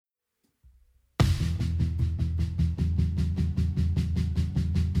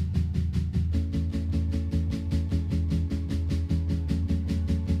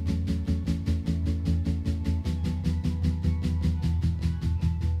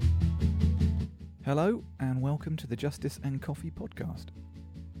Hello and welcome to the Justice and Coffee podcast.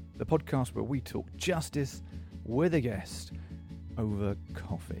 The podcast where we talk justice with a guest over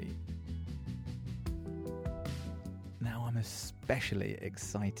coffee. Now I'm especially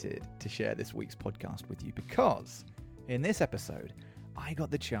excited to share this week's podcast with you because in this episode I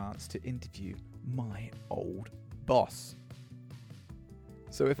got the chance to interview my old boss.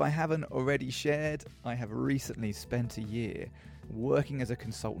 So if I haven't already shared, I have recently spent a year working as a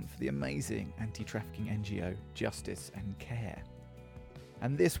consultant for the amazing anti-trafficking NGO Justice and Care.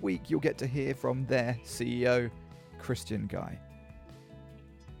 And this week you'll get to hear from their CEO, Christian Guy.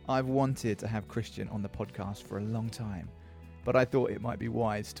 I've wanted to have Christian on the podcast for a long time, but I thought it might be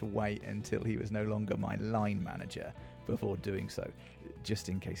wise to wait until he was no longer my line manager before doing so, just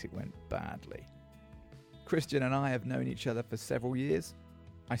in case it went badly. Christian and I have known each other for several years.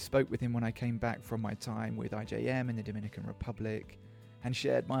 I spoke with him when I came back from my time with IJM in the Dominican Republic and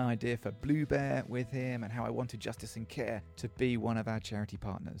shared my idea for Blue Bear with him and how I wanted Justice and Care to be one of our charity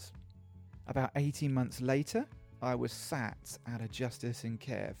partners. About 18 months later, I was sat at a Justice and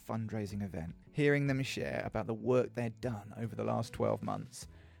Care fundraising event, hearing them share about the work they'd done over the last 12 months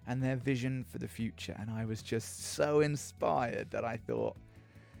and their vision for the future, and I was just so inspired that I thought,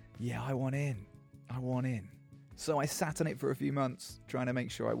 yeah, I want in. So I sat on it for a few months, trying to make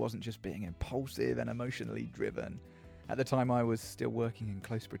sure I wasn't just being impulsive and emotionally driven. At the time, I was still working in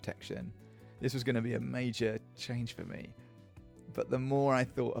close protection. This was going to be a major change for me. But the more I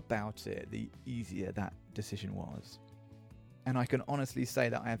thought about it, the easier that decision was. And I can honestly say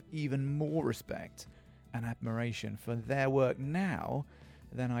that I have even more respect and admiration for their work now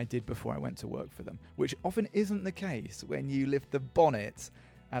than I did before I went to work for them, which often isn't the case when you lift the bonnet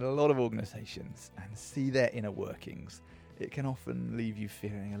at a lot of organisations and see their inner workings. It can often leave you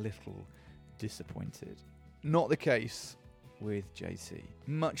feeling a little disappointed. Not the case with JC.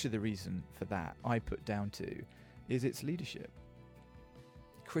 Much of the reason for that I put down to is its leadership.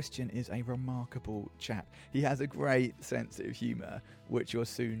 Christian is a remarkable chap. He has a great sense of humour, which you're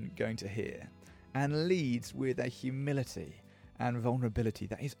soon going to hear, and leads with a humility and vulnerability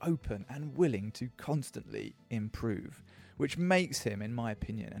that is open and willing to constantly improve, which makes him, in my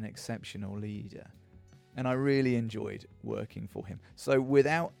opinion, an exceptional leader. And I really enjoyed working for him. So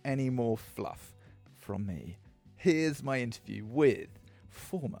without any more fluff from me, here's my interview with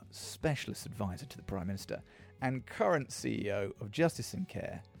former Specialist Advisor to the Prime Minister and current CEO of Justice and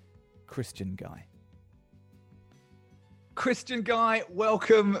Care, Christian Guy. Christian Guy,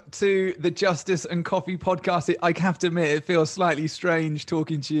 welcome to the Justice and Coffee podcast. I have to admit, it feels slightly strange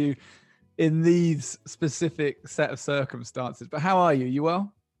talking to you in these specific set of circumstances. But how are you? You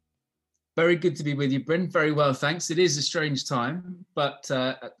well? Very good to be with you, Bryn. Very well, thanks. It is a strange time, but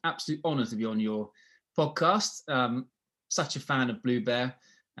an absolute honour to be on your podcast. Such a fan of Blue Bear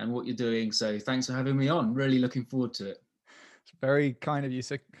and what you're doing. So thanks for having me on. Really looking forward to it. It's very kind of you.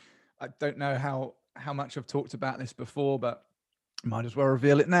 So I don't know how much I've talked about this before, but I might as well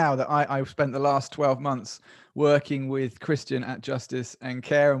reveal it now that I've spent the last 12 months working with Christian at Justice and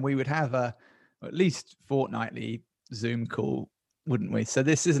Care, and we would have at least fortnightly Zoom call, wouldn't we? So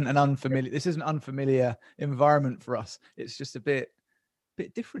this isn't an unfamiliar environment for us. It's just a bit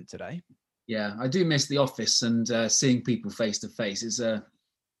different today. Yeah, I do miss the office and seeing people face to face is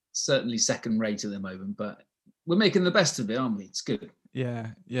certainly second rate at the moment, but we're making the best of it, aren't we? It's good.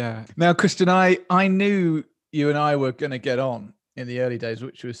 Yeah. Now, Christian, I knew you and I were going to get on in the early days,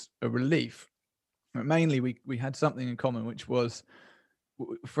 which was a relief. But mainly, we had something in common, which was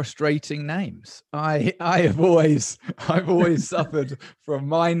frustrating names. I've always suffered from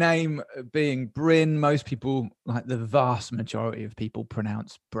my name being Bryn. Most people, like the vast majority of people,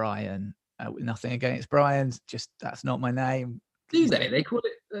 pronounce Brian. Nothing against Brian's, just that's not my name. Do they? They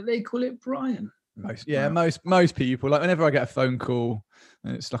call it Brian. Most people, like whenever I get a phone call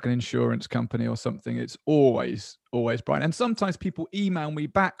and it's like an insurance company or something, it's always Brian. And sometimes people email me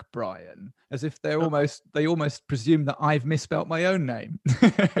back Brian as if they almost presume that I've misspelt my own name.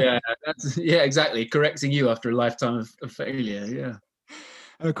 Yeah, exactly. Correcting you after a lifetime of failure. Yeah.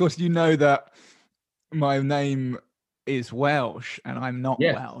 And of course, you know that my name is Welsh and I'm not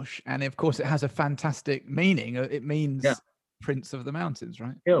Welsh. And of course, it has a fantastic meaning. It means Prince of the Mountains,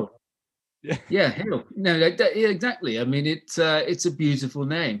 right? Hill. Yeah, Hill. No, exactly. I mean, it's a beautiful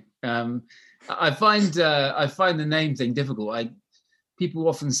name. I find the name thing difficult. People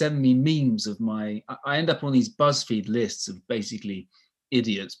often send me memes of I end up on these BuzzFeed lists of basically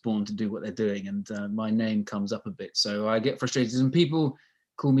idiots born to do what they're doing, and my name comes up a bit. So I get frustrated, and people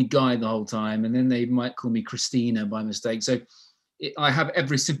call me Guy the whole time, and then they might call me Christina by mistake. So I have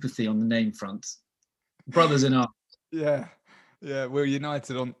every sympathy on the name front. Brothers in arms. Yeah. Yeah, we're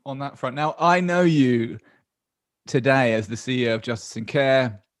united on that front. Now, I know you today as the CEO of Justice and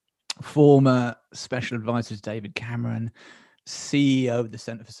Care, former special advisor to David Cameron, CEO of the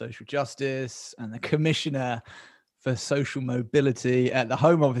Centre for Social Justice, and the Commissioner for Social Mobility at the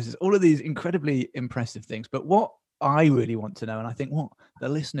Home Offices, all of these incredibly impressive things. But what I really want to know, and I think what the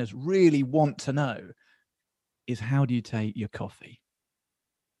listeners really want to know, is how do you take your coffee?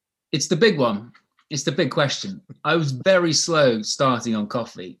 It's the big one. It's the big question. I was very slow starting on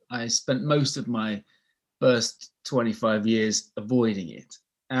coffee. I spent most of my first 25 years avoiding it.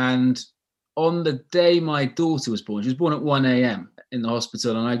 And on the day my daughter was born, she was born at 1 a.m. in the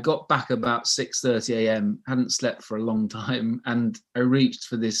hospital, and I got back about 6:30 a.m., hadn't slept for a long time, and I reached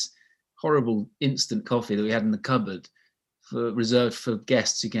for this horrible instant coffee that we had in the cupboard reserved for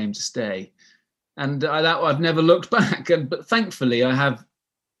guests who came to stay. And I've never looked back. But thankfully, I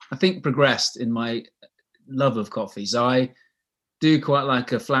think, progressed in my love of coffee. So I do quite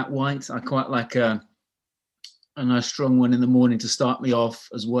like a flat white. I quite like a nice strong one in the morning to start me off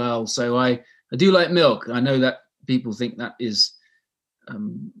as well. So I do like milk. I know that people think that is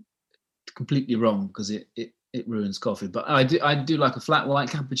completely wrong because it ruins coffee. But I do like a flat white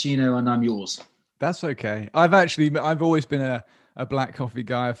cappuccino, and I'm yours. That's okay. I've always been a black coffee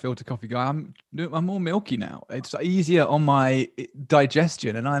guy, a filter coffee guy. I'm more milky now. It's easier on my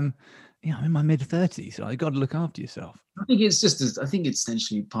digestion, and I'm in my mid-30s, so I got to look after yourself. I think it's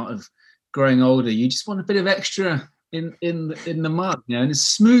essentially part of growing older. You just want a bit of extra in the mug, and it's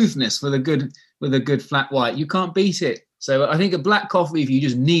smoothness with a good flat white. You can't beat it. So I think a black coffee, if you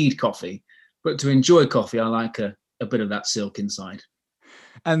just need coffee, but to enjoy coffee, I like a bit of that silk inside.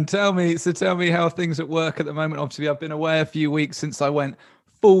 And tell me how things at work at the moment. Obviously, I've been away a few weeks since I went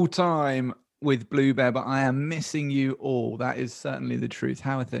full time with Blue Bear, but I am missing you all. That is certainly the truth.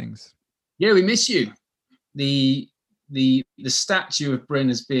 How are things? Yeah, we miss you. The statue of Bryn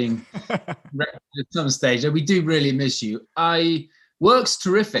is being erected at some stage. We do really miss you. Work's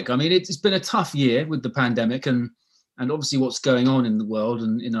terrific. I mean, it's been a tough year with the pandemic, and obviously what's going on in the world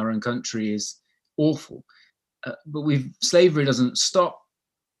and in our own country is awful. But slavery doesn't stop,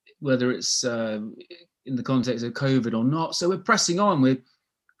 whether it's in the context of COVID or not. So we're pressing on. We're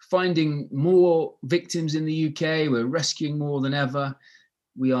finding more victims in the UK. We're rescuing more than ever.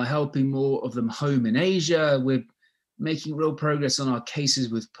 We are helping more of them home in Asia. We're making real progress on our cases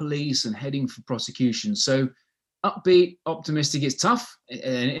with police and heading for prosecution. So upbeat, optimistic. It's tough.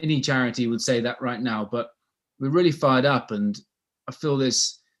 Any charity would say that right now, but we're really fired up. And I feel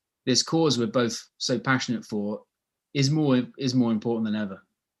this cause we're both so passionate for is more important than ever.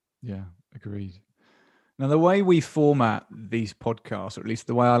 Yeah, agreed. Now, the way we format these podcasts, or at least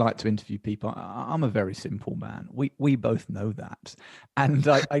the way I like to interview people, I'm a very simple man. We both know that. And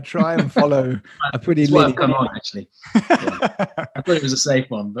I try and follow a pretty linear... Come on, actually. Yeah. I thought it was a safe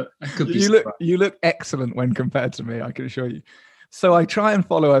one, but I could be you look excellent when compared to me, I can assure you. So I try and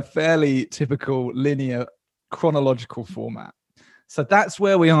follow a fairly typical linear chronological format. So that's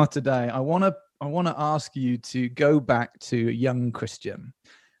where we are today. I want to ask you to go back to young Christian.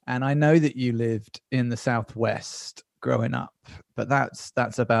 And I know that you lived in the Southwest growing up, but that's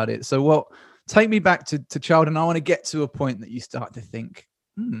about it. So take me back to childhood, and I want to get to a point that you start to think,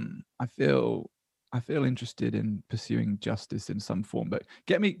 I feel interested in pursuing justice in some form. But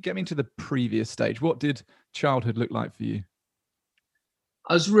get me to the previous stage. What did childhood look like for you?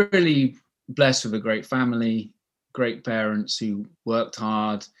 I was really blessed with a great family, great parents who worked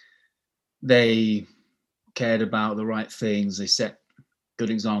hard. They cared about the right things. They set good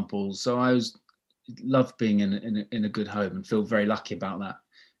examples. So I loved being in a good home and feel very lucky about that.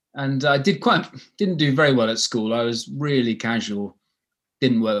 And I didn't do very well at school. I was really casual,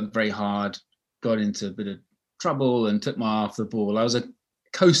 didn't work very hard, got into a bit of trouble and took my eye off the ball. I was a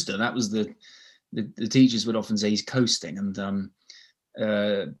coaster. That was the teachers would often say he's coasting.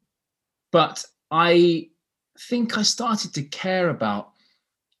 And but I think I started to care about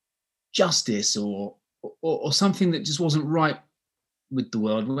justice or something that just wasn't right with the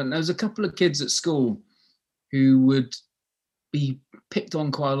world. When there was a couple of kids at school who would be picked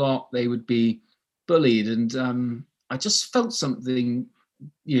on quite a lot, they would be bullied, and I just felt something,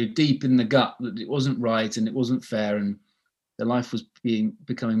 deep in the gut that it wasn't right and it wasn't fair, and their life was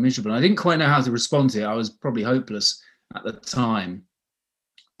becoming miserable. And I didn't quite know how to respond to it. I was probably hopeless at the time,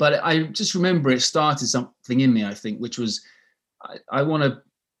 but I just remember it started something in me, I think, which was I want to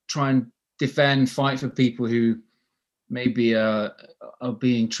try and fight for people who maybe are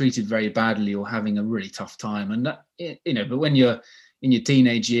being treated very badly or having a really tough time. And that, but when you're in your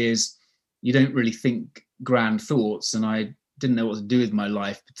teenage years, you don't really think grand thoughts, and I didn't know what to do with my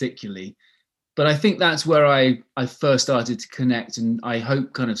life particularly. but I think that's where I first started to connect, and I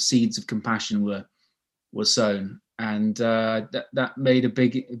hope kind of seeds of compassion were sown, and that made a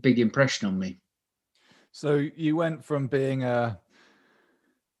big impression on me. So you went from being a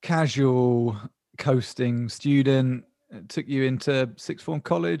casual coasting student, it took you into sixth form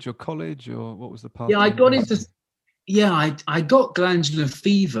college, or what was the path? Yeah, I got into. Yeah, I got glandular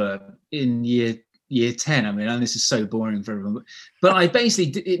fever in year 10. I mean, and this is so boring for everyone, but I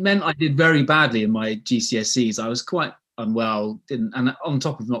basically, it meant I did very badly in my GCSEs. I was quite unwell, and on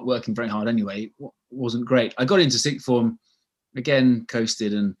top of not working very hard anyway, it wasn't great. I got into sixth form, again,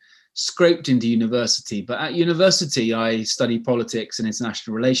 coasted and scraped into university. But at university, I studied politics and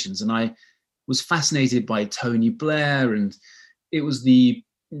international relations, and I was fascinated by Tony Blair, and it was the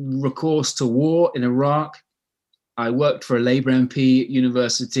recourse to war in Iraq. I worked for a Labour MP at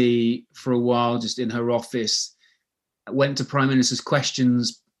university for a while, just in her office. I went to Prime Minister's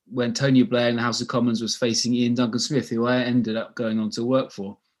Questions when Tony Blair in the House of Commons was facing Ian Duncan Smith, who I ended up going on to work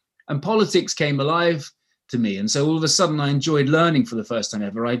for. And politics came alive to me. And so all of a sudden I enjoyed learning for the first time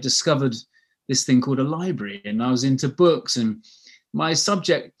ever. I discovered this thing called a library, and I was into books, and my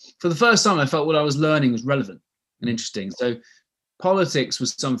subject, for the first time, I felt what I was learning was relevant and interesting. So politics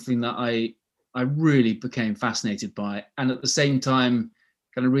was something that I really became fascinated by, and at the same time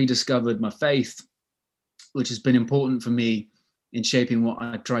kind of rediscovered my faith, which has been important for me in shaping what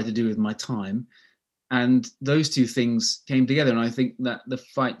I try to do with my time. And those two things came together, and I think that the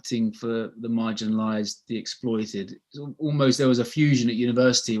fighting for the marginalized, the exploited, almost there was a fusion at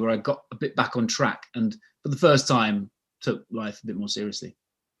university where I got a bit back on track, and for the first time took life a bit more seriously.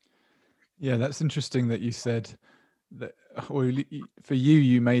 Yeah, that's interesting that you said that, or for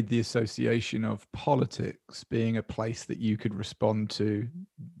you made the association of politics being a place that you could respond to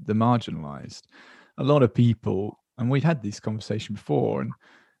the marginalized. A lot of people, and we've had this conversation before, and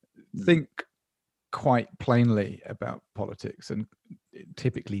think quite plainly about politics, and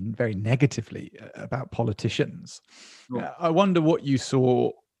typically very negatively about politicians. Sure. I wonder what you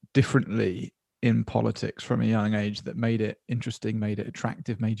saw differently in politics from a young age that made it interesting, made it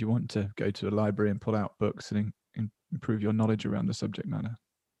attractive, made you want to go to a library and pull out books and improve your knowledge around the subject matter.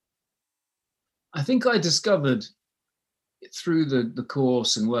 I think I discovered through the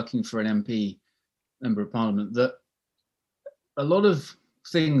course and working for an MP, Member of Parliament, that a lot of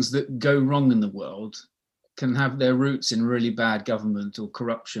things that go wrong in the world can have their roots in really bad government or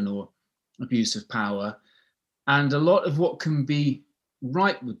corruption or abuse of power. And a lot of what can be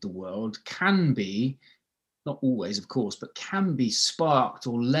right with the world can be, not always of course, but can be sparked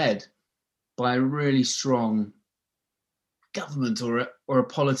or led by a really strong government or a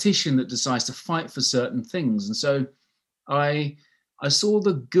politician that decides to fight for certain things. And so I saw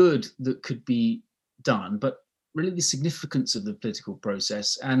the good that could be done, but really the significance of the political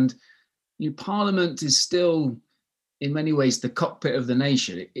process. And Parliament is still, in many ways, the cockpit of the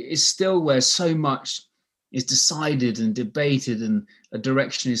nation. It is still where so much is decided and debated and a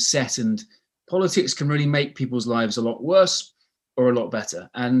direction is set, and politics can really make people's lives a lot worse or a lot better.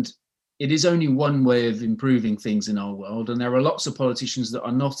 And it is only one way of improving things in our world. And there are lots of politicians that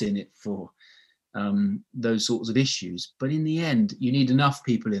are not in it for those sorts of issues. But in the end, you need enough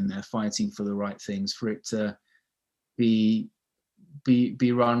people in there fighting for the right things for it to be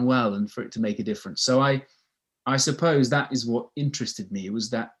run well and for it to make a difference. So I suppose that is what interested me. It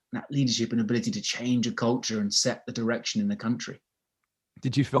was that leadership and ability to change a culture and set the direction in the country.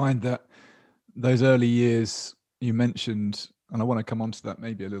 Did you find that those early years you mentioned, and I want to come on to that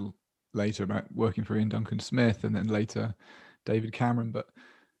maybe a little later, about working for Ian Duncan Smith and then later David Cameron, but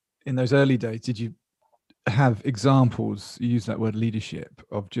in those early days, did you have examples, you use that word leadership,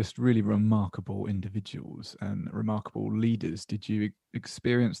 of just really remarkable individuals and remarkable leaders? Did you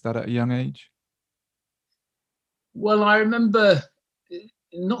experience that at a young age? Well, I remember,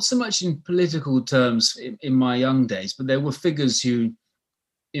 not so much in political terms in my young days, but there were figures who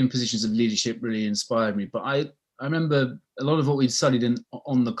in positions of leadership really inspired me. But I remember a lot of what we'd studied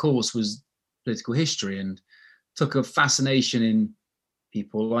on the course was political history, and took a fascination in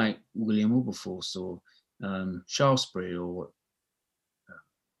people like William Wilberforce or Shaftesbury or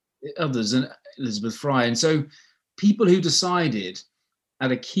others, and Elizabeth Fry. And so people who decided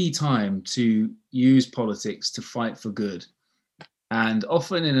at a key time to use politics to fight for good, and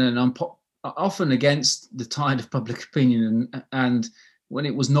often often against the tide of public opinion, and when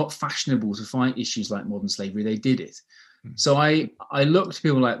it was not fashionable to fight issues like modern slavery, they did it. Mm-hmm. So I looked at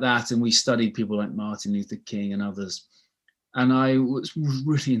people like that, and we studied people like Martin Luther King and others, and I was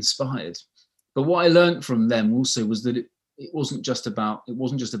really inspired. But what I learned from them also was that it wasn't just about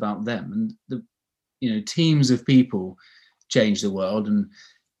them, and the teams of people change the world. And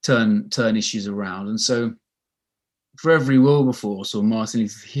turn issues around. And so for every Wilberforce or Martin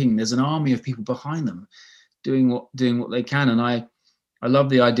Luther King, there's an army of people behind them doing what they can. And I love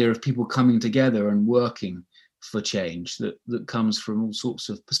the idea of people coming together and working for change that comes from all sorts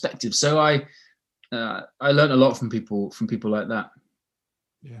of perspectives. So I learned a lot from people like that.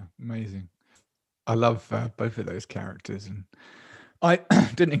 Yeah, amazing. I love both of those characters, and I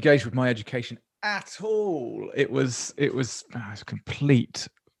didn't engage with my education at all. It was a complete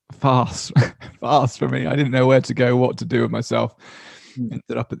farce for me. I didn't know where to go, what to do with myself.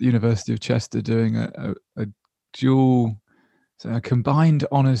 Ended up at the University of Chester doing a dual, so a combined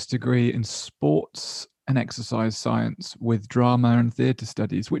honours degree in sports and exercise science with drama and theatre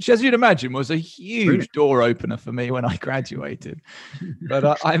studies, which, as you'd imagine, was a huge door opener for me when I graduated.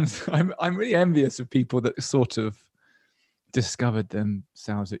 But I'm really envious of people that sort of discovered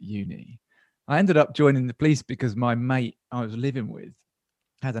themselves at uni. I ended up joining the police because my mate I was living with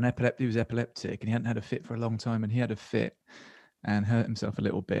had an epileptic. He was epileptic and he hadn't had a fit for a long time, and he had a fit and hurt himself a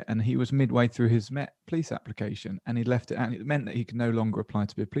little bit, and he was midway through his Met police application and he left it, and it meant that he could no longer apply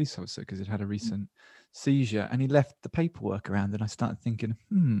to be a police officer because he'd had a recent seizure, and he left the paperwork around. And I started thinking,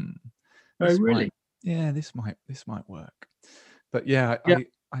 oh really? This might work. But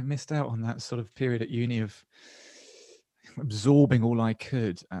I missed out on that sort of period at uni of absorbing all I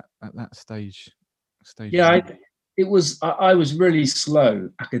could at that stage. Yeah, I was really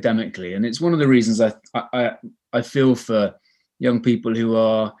slow academically, and it's one of the reasons I feel for young people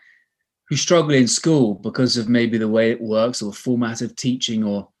who struggle in school because of maybe the way it works or the format of teaching,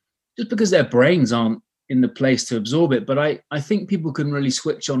 or just because their brains aren't in the place to absorb it. But I think people can really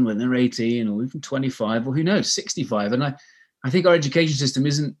switch on when they're 18 or even 25 or who knows, 65. And I think our education system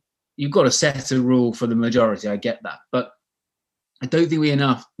isn't, you've got to set a rule for the majority. I get that. But I don't think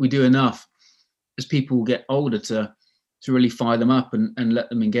we do enough as people get older to really fire them up and let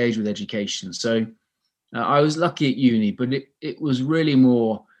them engage with education. So I was lucky at uni, but it was really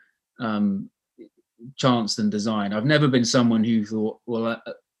more chance than design. I've never been someone who thought, well,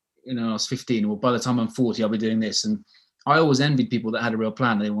 I was 15, well, by the time I'm 40, I'll be doing this. And I always envied people that had a real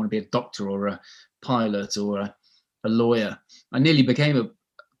plan. They want to be a doctor or a pilot or a lawyer. I nearly became a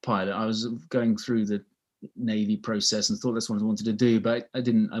pilot. I was going through the Navy process and thought that's what I wanted to do, but I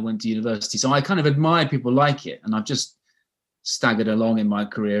didn't. I went to university. So I kind of admire people like it. And I've just staggered along in my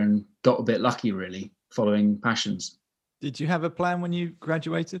career and got a bit lucky, really, following passions. Did you have a plan when you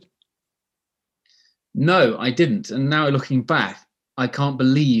graduated? No, I didn't. And now looking back, I can't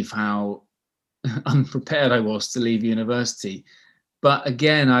believe how unprepared I was to leave university. But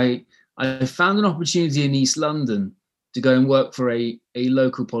again, I found an opportunity in East London to go and work for a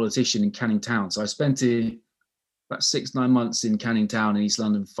local politician in Canning Town. So I spent about 6-9 months in Canning Town in East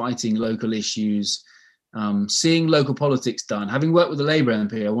London, fighting local issues, seeing local politics done. Having worked with the Labour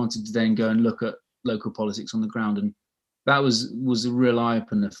MP, I wanted to then go and look at local politics on the ground. And that was a real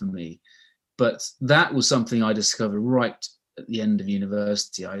eye-opener for me. But that was something I discovered right at the end of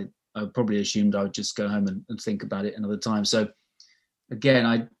university. I probably assumed I would just go home and think about it another time. So again,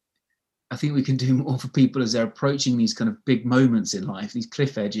 I think we can do more for people as they're approaching these kind of big moments in life, these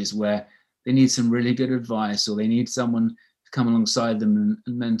cliff edges where they need some really good advice, or they need someone to come alongside them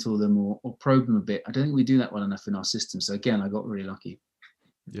and mentor them or probe them a bit. I don't think we do that well enough in our system. So again, I got really lucky.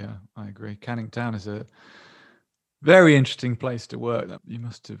 Yeah, I agree. Canning Town is a very interesting place to work. You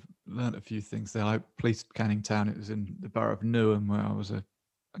must have learned a few things there. I policed Canning Town. It was in the borough of Newham, where I was a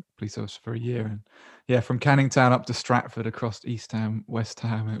police officer for a year. And yeah, from Canning Town up to Stratford, across East Ham, West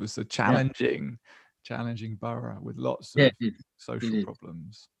Ham, it was a challenging borough with lots of social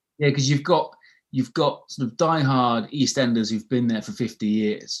problems. Yeah, because you've got sort of diehard EastEnders who've been there for 50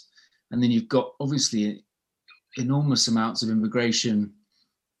 years, and then you've got obviously enormous amounts of immigration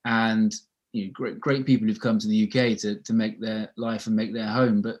and great people who've come to the UK to make their life and make their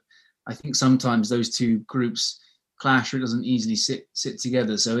home. But I think sometimes those two groups clash, or it doesn't easily sit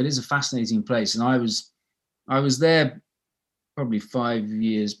together. So it is a fascinating place. And I was there probably 6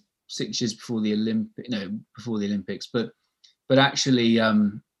 years before the Olympics. But actually,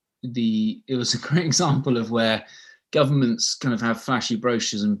 it was a great example of where governments kind of have flashy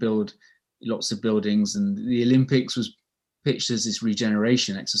brochures and build lots of buildings, and the Olympics was pitched as this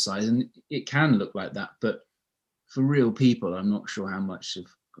regeneration exercise, and it can look like that, but for real people, I'm not sure how much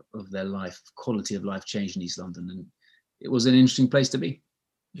of their life, quality of life, changed in East London, and it was an interesting place to be.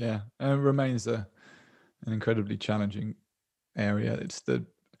 Yeah, and it remains an incredibly challenging area. It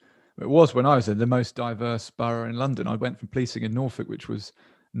was, when I was there, the most diverse borough in London. I went from policing in Norfolk, which was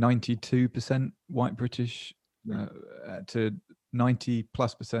 92% white British, to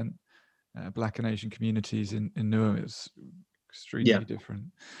 90+% Black and Asian communities in Newham. It was extremely different.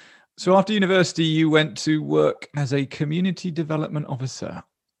 So after university, you went to work as a community development officer.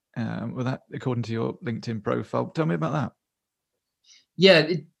 Well, that according to your LinkedIn profile. Tell me about that. Yeah,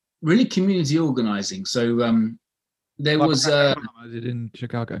 really community organizing. So there was. I did in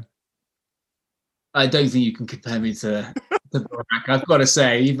Chicago. I don't think you can compare me to Barack. I've got to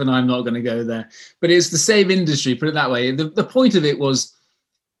say, even I'm not going to go there. But it's the same industry. Put it that way. The point of it was,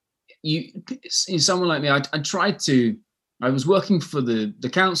 someone like me. I tried to. I was working for the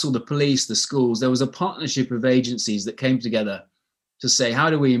council, the police, the schools. There was a partnership of agencies that came together to say, how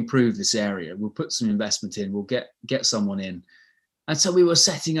do we improve this area? We'll put some investment in. We'll get someone in. And so we were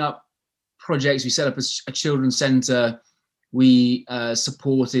setting up projects. We set up a children's centre. We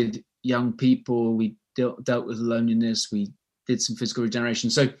supported young people. We dealt with loneliness. We did some physical regeneration.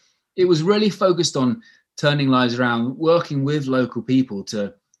 So it was really focused on turning lives around, working with local people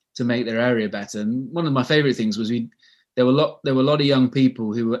to make their area better. And one of my favourite things was there were a lot of young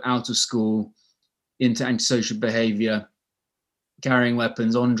people who were out of school, into antisocial behaviour, carrying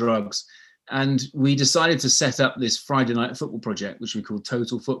weapons, on drugs. And we decided to set up this Friday night football project, which we called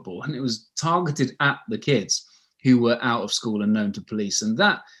Total Football. And it was targeted at the kids who were out of school and known to police. And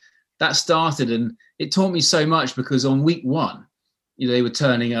that started, and it taught me so much, because on week one, they were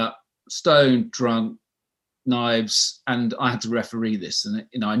turning up stoned, drunk, knives, and I had to referee this.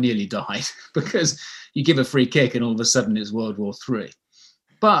 And I nearly died because you give a free kick and all of a sudden it's World War III.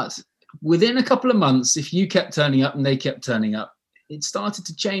 But within a couple of months, if you kept turning up and they kept turning up, it started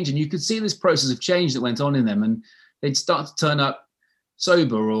to change, and you could see this process of change that went on in them, and they'd start to turn up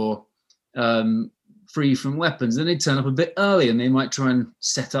sober or free from weapons. Then they'd turn up a bit early, and they might try and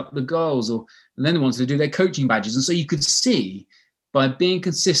set up the goals, and then they wanted to do their coaching badges. And so you could see, by being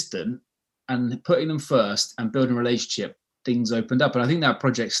consistent and putting them first and building a relationship, things opened up. And I think that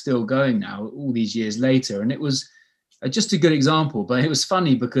project's still going now, all these years later. And it was just a good example. But it was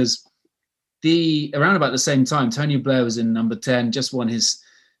funny because around about the same time, Tony Blair was in Number 10, just won his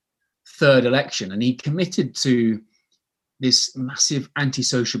third election, and he committed to this massive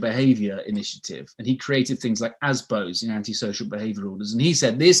antisocial behaviour initiative. And he created things like ASBOs, antisocial behaviour orders. And he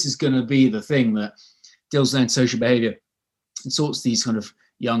said, this is going to be the thing that deals with antisocial behaviour and sorts these kind of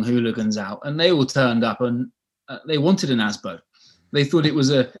young hooligans out. And they all turned up, and they wanted an ASBO. They thought it was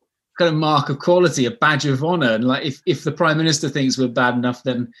a kind of mark of quality, a badge of honour. And like, if the Prime Minister thinks we're bad enough,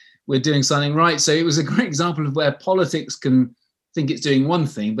 then we're doing something right. So it was a great example of where politics can think it's doing one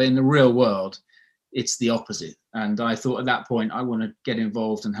thing, but in the real world, it's the opposite. And I thought at that point, I want to get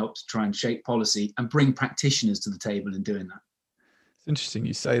involved and help to try and shape policy and bring practitioners to the table in doing that. It's interesting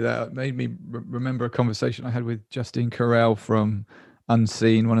you say that. It made me remember a conversation I had with Justine Carell from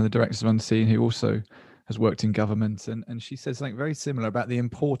Unseen, one of the directors of Unseen, who also has worked in government. And she says something very similar about the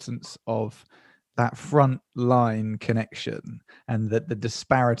importance of that front line connection and the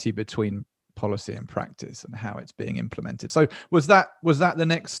disparity between policy and practice and how it's being implemented. So was that the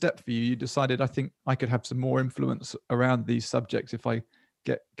next step for you? You decided, I think I could have some more influence around these subjects if I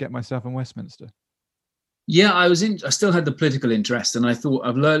get myself in Westminster. Yeah, I still had the political interest, and I thought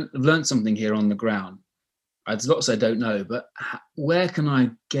I've learned something here on the ground. There's lots I don't know, but where can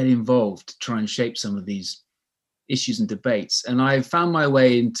I get involved to try and shape some of these issues and debates? And I found my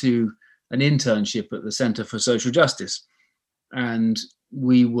way into an internship at the Centre for Social Justice, and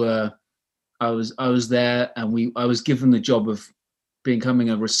I was there, and I was given the job of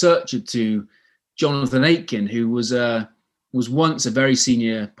becoming a researcher to Jonathan Aitken, who was once a very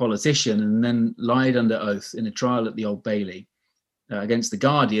senior politician and then lied under oath in a trial at the Old Bailey against The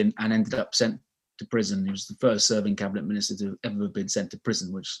Guardian and ended up sent to prison. He was the first serving cabinet minister to ever have been sent to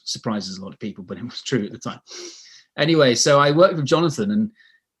prison, which surprises a lot of people, but it was true at the time. Anyway, so I worked with Jonathan and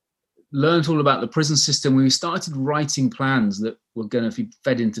learned all about the prison system. We started writing plans that were going to be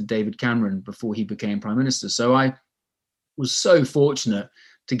fed into David Cameron before he became Prime Minister. So I was so fortunate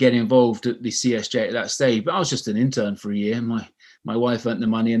to get involved at the CSJ at that stage, but I was just an intern for a year. My wife earned the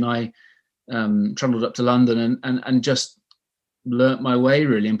money, and I travelled up to London and just learnt my way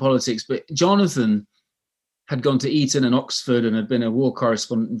really in politics. But Jonathan had gone to Eton and Oxford and had been a war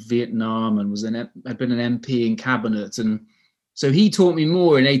correspondent in Vietnam and had been an MP in cabinet, and so he taught me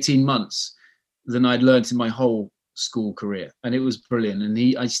more in 18 months than I'd learnt in my whole school career, and it was brilliant. And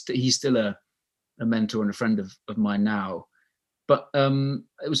he's still a mentor and a friend of mine now. But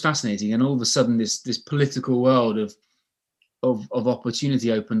it was fascinating, and all of a sudden, this political world of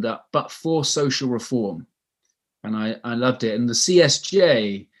opportunity opened up, but for social reform, and I loved it. And the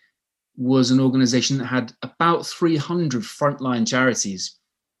CSJ was an organisation that had about 300 frontline charities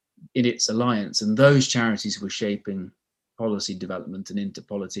in its alliance, and those charities were shaping policy development and into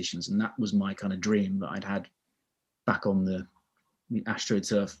politicians, and that was my kind of dream that I'd had back on the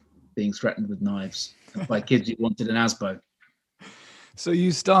AstroTurf being threatened with knives by kids who wanted an ASBO. So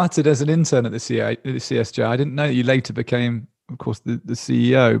you started as an intern at the CSJ. I didn't know you later became, of course, the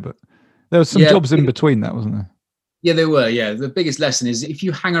CEO, but there were some jobs in between that, wasn't there? Yeah, there were. Yeah, the biggest lesson is if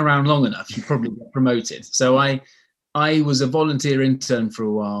you hang around long enough, you probably get promoted. So I was a volunteer intern for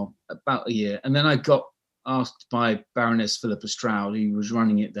a while, about a year, and then I got asked by Baroness Philippa Stroud, who was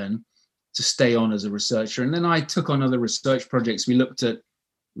running it then, to stay on as a researcher. And then I took on other research projects. We looked at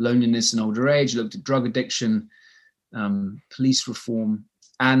loneliness in older age, looked at drug addiction, police reform,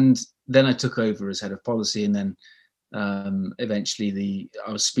 and then I took over as head of policy, and then eventually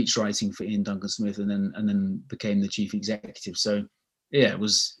I was speech writing for Ian Duncan Smith, and then became the chief executive. So yeah, I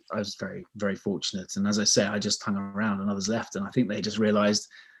was very, very fortunate. And as I say, I just hung around and others left, and I think they just realized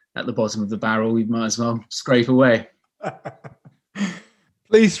at the bottom of the barrel we might as well scrape away.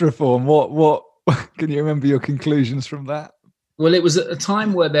 Police reform, what can you remember your conclusions from that? Well, it was at a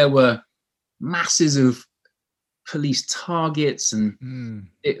time where there were masses of police targets, and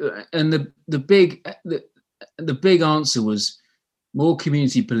the big answer was more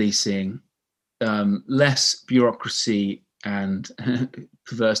community policing, less bureaucracy and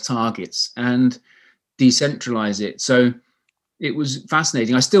perverse targets, and decentralize it. So it was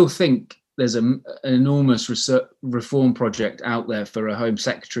fascinating. I still think there's an enormous reform project out there for a Home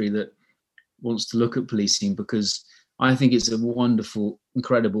Secretary that wants to look at policing, because I think it's a wonderful,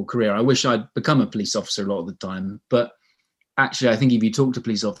 incredible career. I wish I'd become a police officer a lot of the time, but actually I think if you talk to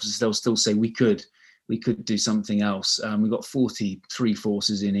police officers, they'll still say we could do something else. We've got 43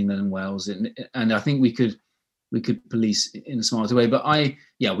 forces in England and Wales, and I think we could police in a smarter way. But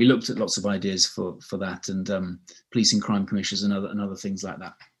we looked at lots of ideas for that, and policing crime commissions and other things like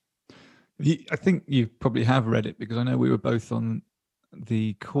that. I think you probably have read it, because I know we were both on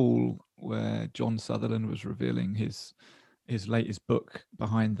the call where John Sutherland was revealing his latest book,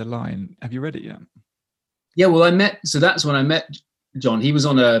 Behind the Line. Have you read it yet? Yeah, well, that's when I met John. He was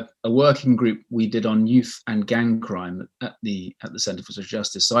on a working group we did on youth and gang crime at the Centre for Social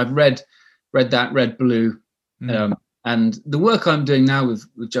Justice. So I've read Blue, and the work I'm doing now with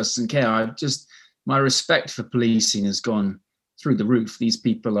Justice and Care, my respect for policing has gone through the roof. These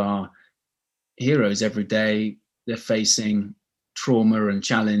people are heroes every day. They're facing trauma and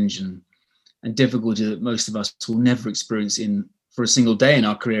challenge and difficulty that most of us will never experience for a single day in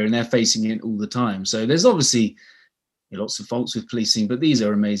our career, and they're facing it all the time. So there's obviously lots of faults with policing, but these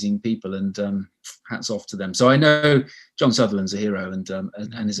are amazing people, and hats off to them. So I know John Sutherland's a hero and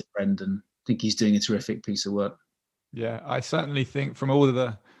is a friend, and think he's doing a terrific piece of work. Yeah, I certainly think from all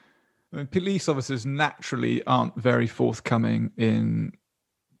of police officers naturally aren't very forthcoming in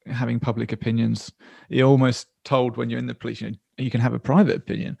having public opinions. You're almost told when you're in the police, you can have a private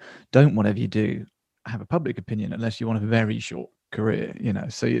opinion. Don't, whatever you do, have a public opinion unless you want a very short career,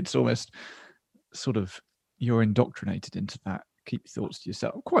 So it's almost sort of, you're indoctrinated into that. Keep your thoughts to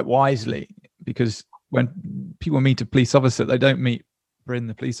yourself, quite wisely, because when people meet a police officer, they don't meet Bryn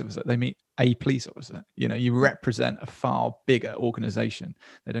the police officer, they meet a police officer. You represent a far bigger organization.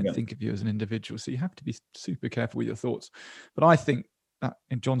 They don't think of you as an individual. So you have to be super careful with your thoughts. But I think that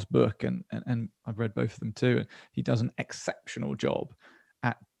in John's book, and I've read both of them too, he does an exceptional job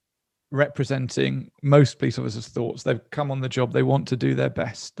at representing most police officers' thoughts. They've come on the job, they want to do their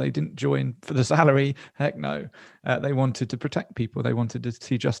best. They didn't join for the salary, heck no. They wanted to protect people, they wanted to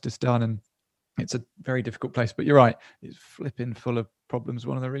see justice done, and it's a very difficult place. But you're right, it's flipping full of problems.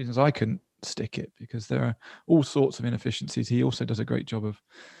 One of the reasons I couldn't stick it, because there are all sorts of inefficiencies. He also does a great job of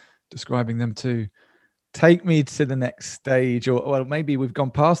describing them too. Take me to the next stage, or well, maybe we've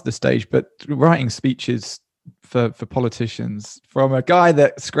gone past the stage, but writing speeches for politicians from a guy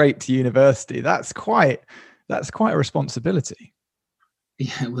that scraped to university, that's quite a responsibility.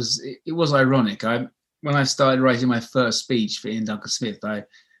 Yeah, it was ironic. When I started writing my first speech for Ian Duncan Smith, I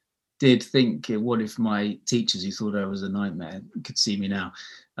did think, what if my teachers who thought I was a nightmare could see me now?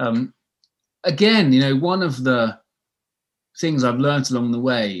 Again, one of the things I've learned along the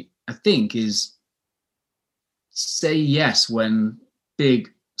way, I think, is say yes when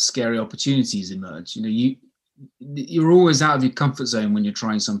big, scary opportunities emerge. You're always out of your comfort zone when you're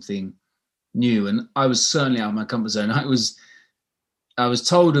trying something new, and I was certainly out of my comfort zone. I was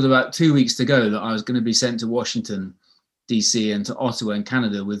told with about 2 weeks to go that I was going to be sent to Washington, DC, and to Ottawa in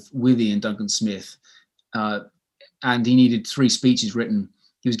Canada with Ian Duncan Smith, and he needed 3 speeches written.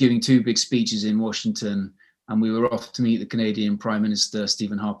 He was giving 2 big speeches in Washington, and we were off to meet the Canadian Prime Minister,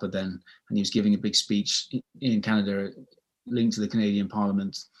 Stephen Harper, then, and he was giving a big speech in Canada linked to the Canadian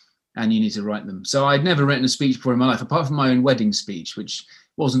Parliament, and you need to write them. So I'd never written a speech before in my life, apart from my own wedding speech, which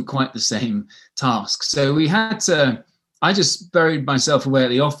wasn't quite the same task. So we had to I just buried myself away at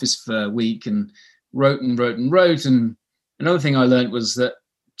the office for a week and wrote and wrote and wrote. And another thing I learned was that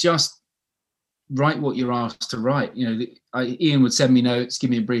just write what you're asked to write. Ian would send me notes, give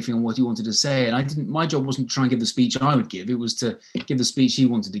me a briefing on what he wanted to say. And my job wasn't to try and give the speech I would give. It was to give the speech he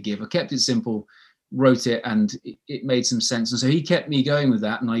wanted to give. I kept it simple, wrote it, and it made some sense. And so he kept me going with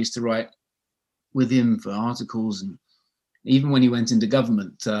that. And I used to write with him for articles. And even when he went into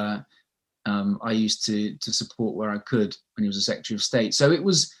government, I used to support where I could when he was a Secretary of State. So it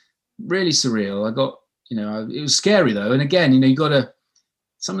was really surreal. It was scary though. And again,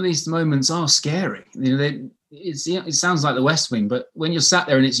 some of these moments are scary. It sounds like the West Wing, but when you're sat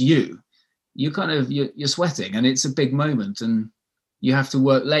there and it's you're sweating, and it's a big moment, and you have to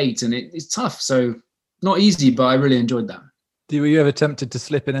work late, and it's tough. So not easy, but I really enjoyed that. Were you ever tempted to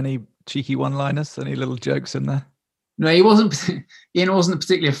slip in any cheeky one-liners, any little jokes in there? No, Ian wasn't a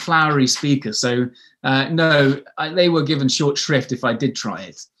particularly flowery speaker. So they were given short shrift if I did try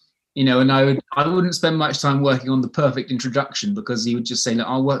it. And I wouldn't spend much time working on the perfect introduction, because he would just say, look,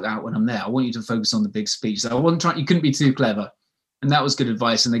 I'll work that out when I'm there. I want you to focus on the big speech. So I wasn't trying, you couldn't be too clever. And that was good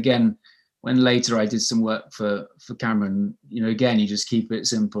advice. And again, when later I did some work for Cameron, again, you just keep it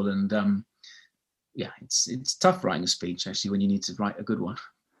simple. And it's tough writing a speech, actually, when you need to write a good one.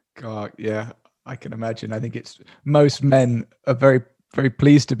 God, yeah, I can imagine. I think most men are very, very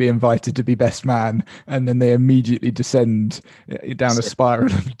pleased to be invited to be best man, and then they immediately descend down a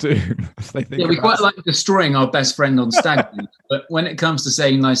spiral of doom. We quite like destroying our best friend on stag do, but when it comes to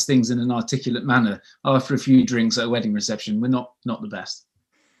saying nice things in an articulate manner after a few drinks at a wedding reception, we're not the best.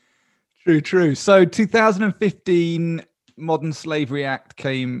 True. So 2015 Modern Slavery Act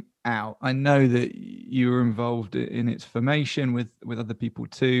came out. I know that you were involved in its formation with other people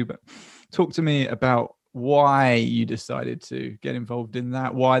too, but talk to me about why you decided to get involved in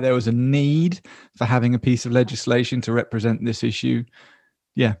that, why there was a need for having a piece of legislation to represent this issue.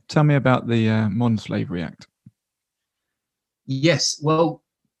 Yeah, tell me about the Modern Slavery Act. Yes, well,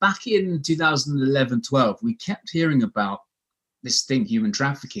 back in 2011-12, we kept hearing about this thing, human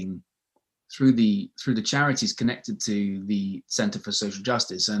trafficking, through the charities connected to the Centre for Social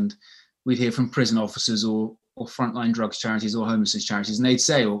Justice, and we'd hear from prison officers or frontline drugs charities or homelessness charities, and they'd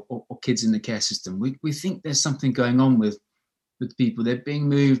say, or kids in the care system, we think there's something going on with people. They're being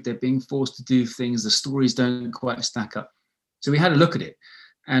moved, they're being forced to do things, the stories don't quite stack up. So we had a look at it,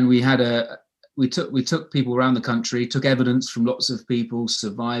 and we took people around the country, took evidence from lots of people,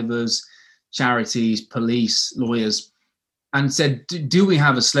 survivors, charities, police, lawyers, and said, do we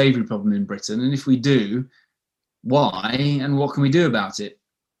have a slavery problem in Britain? And if we do, why, and what can we do about it?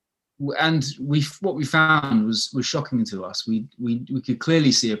 And what we found was shocking to us. We could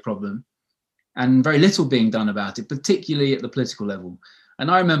clearly see a problem, and very little being done about it, particularly at the political level. And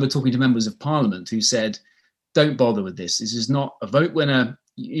I remember talking to members of Parliament who said, don't bother with this. This is not a vote winner.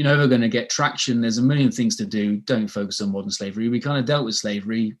 You're never going to get traction. There's a million things to do. Don't focus on modern slavery. We kind of dealt with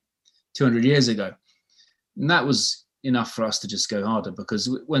slavery 200 years ago. And that was enough for us to just go harder, because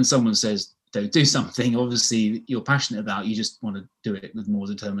when someone says, don't do something, obviously you're passionate about, you just want to do it with more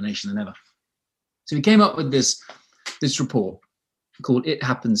determination than ever. So we came up with this report called It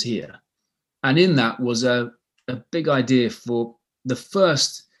Happens Here. And in that was a big idea for the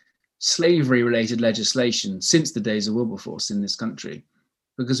first slavery-related legislation since the days of Wilberforce in this country.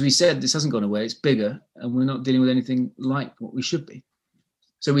 Because we said this hasn't gone away, it's bigger, and we're not dealing with anything like what we should be.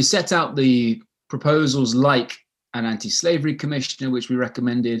 So we set out the proposals like an anti-slavery commissioner, which we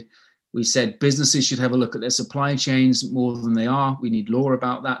recommended. We said businesses should have a look at their supply chains more than they are. We need law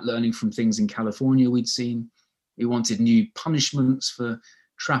about that, learning from things in California we'd seen. We wanted new punishments for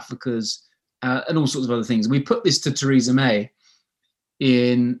traffickers and all sorts of other things. We put this to Theresa May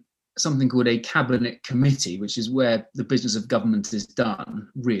in something called a cabinet committee, which is where the business of government is done,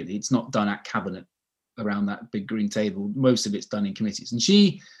 really. It's not done at cabinet around that big green table. Most of it's done in committees. And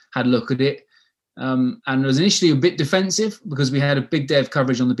she had a look at it. And was initially a bit defensive, because we had a big day of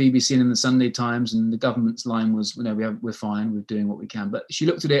coverage on the BBC and in the Sunday Times, and the government's line was, we're fine, we're doing what we can. But she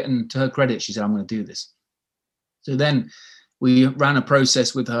looked at it, and to her credit, she said, I'm going to do this. So then we ran a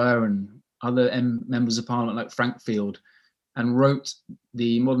process with her and other members of Parliament like Frank Field, and wrote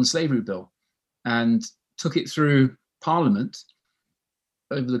the Modern Slavery Bill and took it through Parliament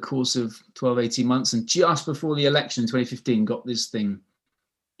over the course of 12, 18 months. And just before the election in 2015, got this thing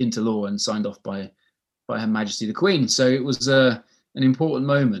into law and signed off by Her Majesty the Queen. So it was an important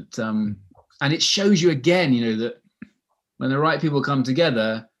moment, and it shows you again, that when the right people come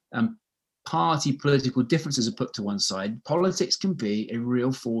together and party political differences are put to one side, politics can be a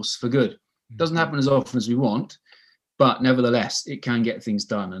real force for good. It doesn't happen as often as we want, but nevertheless, it can get things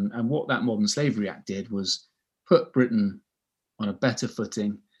done. And what that Modern Slavery Act did was put Britain on a better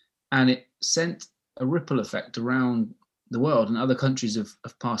footing, and it sent a ripple effect around the world, and other countries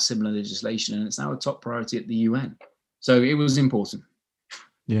have passed similar legislation, and it's now a top priority at the UN. So it was important.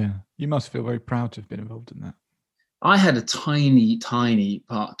 Yeah, you must feel very proud to have been involved in that. I had a tiny, tiny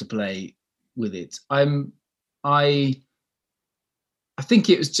part to play with it. I think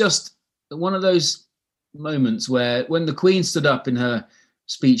it was just one of those moments where, when the Queen stood up in her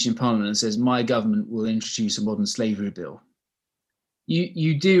speech in Parliament and says, "My government will introduce a modern slavery bill,"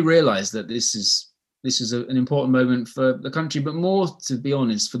 you do realise that this is an important moment for the country, but more, to be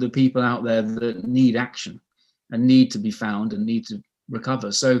honest, for the people out there that need action and need to be found and need to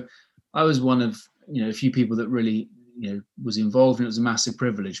recover. So I was one of a few people that really was involved, and it was a massive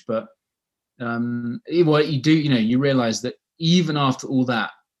privilege. But what you do, you realise that even after all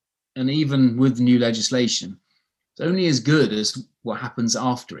that, and even with new legislation, it's only as good as what happens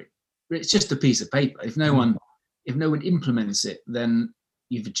after it. It's just a piece of paper. If no one implements it, then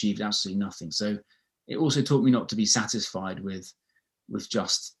you've achieved absolutely nothing. So it also taught me not to be satisfied with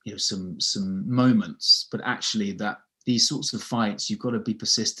just some moments, but actually that these sorts of fights, you've got to be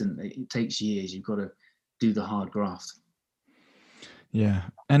persistent. It takes years. You've got to do the hard graft. Yeah,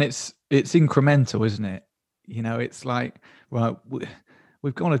 and it's incremental, isn't it? It's like, well,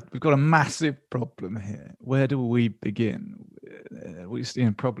 we've got a massive problem here. Where do we begin?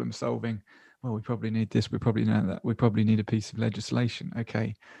 Problem solving. Well, we probably need this. We probably know that. We probably need a piece of legislation.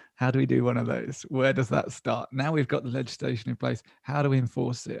 Okay, how do we do one of those? Where does that start? Now we've got the legislation in place. How do we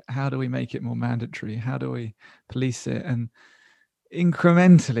enforce it? How do we make it more mandatory? How do we police it? And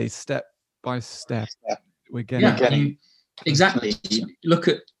incrementally, step by step, we're getting exactly. Look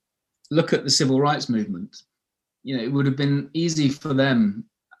at the civil rights movement. It would have been easy for them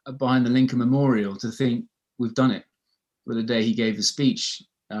behind the Lincoln Memorial to think we've done it for the day he gave a speech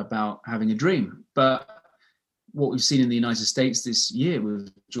about having a dream. But what we've seen in the United States this year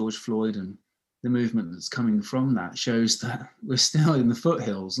with George Floyd and the movement that's coming from that shows that we're still in the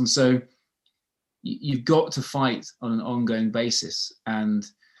foothills. And so you've got to fight on an ongoing basis. And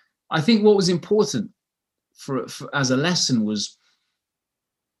I think what was important for as a lesson was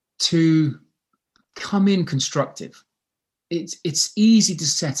to come in constructive. It's easy to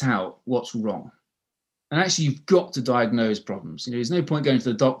set out what's wrong. And actually, you've got to diagnose problems. There's no point going to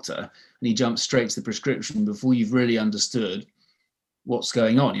the doctor and he jumps straight to the prescription before you've really understood what's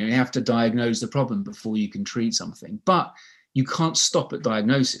going on. You have to diagnose the problem before you can treat something. But you can't stop at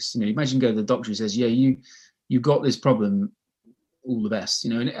diagnosis. Imagine going to the doctor who says, "Yeah, you've got this problem. All the best."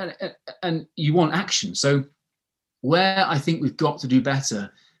 And you want action. So where I think we've got to do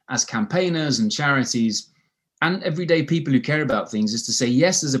better as campaigners and charities and everyday people who care about things is to say,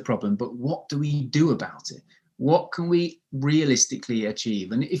 yes, there's a problem, but what do we do about it? What can we realistically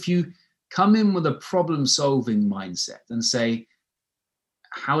achieve? And if you come in with a problem-solving mindset and say,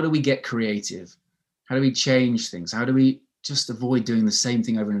 how do we get creative? How do we change things? How do we just avoid doing the same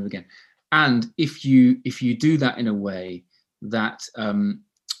thing over and over again? And if you do that in a way that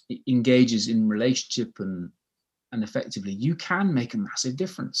engages in relationship and effectively, you can make a massive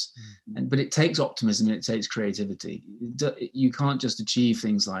difference. But it takes optimism and it takes creativity. You can't just achieve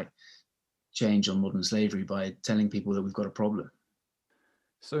things like change on modern slavery by telling people that we've got a problem.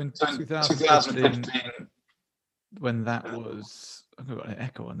 So in 2015, when that was, I've got an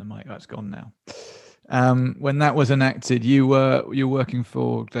echo on the mic. That's gone now. When that was enacted, you were working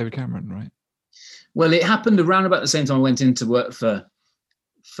for David Cameron, right? Well, it happened around about the same time I went into work for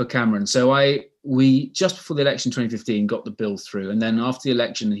Cameron. So we just before the election 2015 got the bill through, and then after the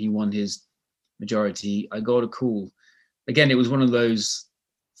election he won his majority, I got a call. Again, it was one of those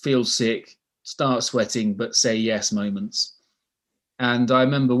feel sick, start sweating, but say yes moments. And I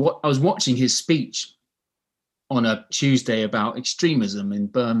remember I was watching his speech on a Tuesday about extremism in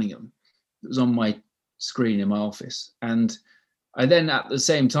Birmingham. It was on my screen in my office. And I then at the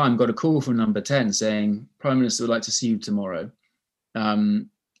same time got a call from number 10 saying, "Prime Minister would like to see you tomorrow.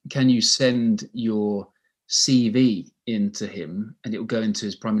 Can you send your CV into him and it will go into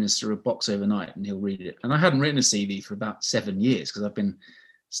his Prime Minister box overnight and he'll read it?" And I hadn't written a CV for about 7 years because I've been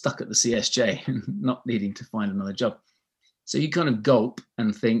stuck at the CSJ and not needing to find another job. So you kind of gulp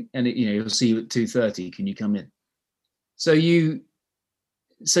and think, and he'll see you at 2:30. Can you come in? So you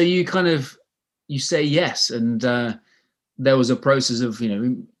say yes. And there was a process of,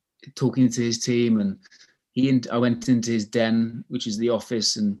 talking to his team, and I went into his den, which is the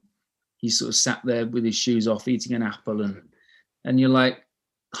office, and he sort of sat there with his shoes off, eating an apple, and you're like,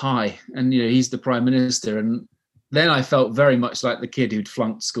 "Hi," and he's the Prime Minister. And then I felt very much like the kid who'd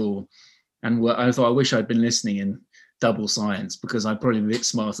flunked school, and I thought, I wish I'd been listening in double science because I'd probably be a bit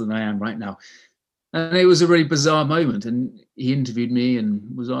smarter than I am right now. And it was a really bizarre moment. And he interviewed me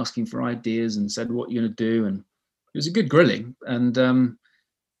and was asking for ideas and said, "What you're going to do?" And it was a good grilling. And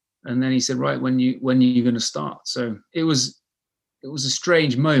then he said, "Right, when are you going to start?" So it was a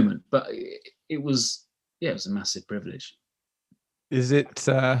strange moment, but it was a massive privilege. Is it?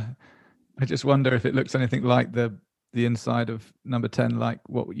 I just wonder if it looks anything like the inside of Number 10, like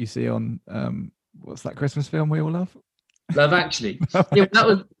what you see on what's that Christmas film we all love? Love Actually. Yeah,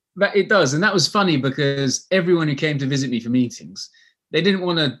 it does, and that was funny because everyone who came to visit me for meetings, they didn't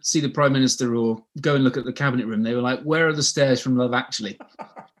want to see the Prime Minister or go and look at the cabinet room. They were like, "Where are the stairs from Love Actually?"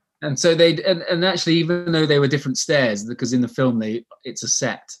 And so and actually, even though they were different stairs, because in the film it's a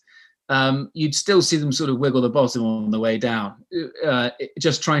set, you'd still see them sort of wiggle the bottom on the way down,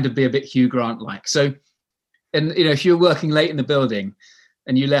 just trying to be a bit Hugh Grant-like. So, and if you were working late in the building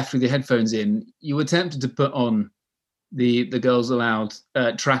and you left with your headphones in, you were tempted to put on the Girls Aloud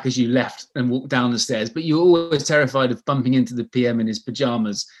track as you left and walk down the stairs, but you were always terrified of bumping into the PM in his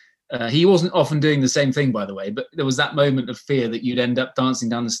pajamas. He wasn't often doing the same thing, by the way, but there was that moment of fear that you'd end up dancing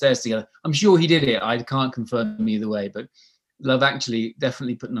down the stairs together. I'm sure he did it. I can't confirm either way, but Love Actually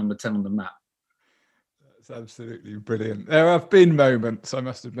definitely put Number 10 on the map. That's absolutely brilliant. There have been moments, I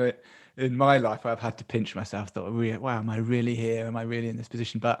must admit, in my life I've had to pinch myself, thought, wow, am I really here? Am I really in this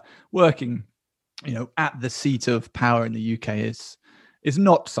position? But working at the seat of power in the UK is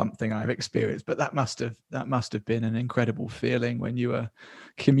not something I've experienced, but that must have been an incredible feeling when you were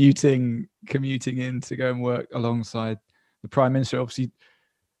commuting in to go and work alongside the Prime Minister. Obviously,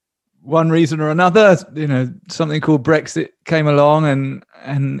 one reason or another, something called Brexit came along,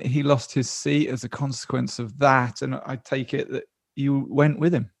 and he lost his seat as a consequence of that. And I take it that you went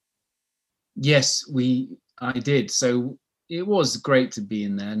with him. Yes, I did. So it was great to be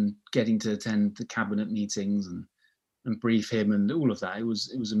in there and getting to attend the cabinet meetings and brief him and all of that. It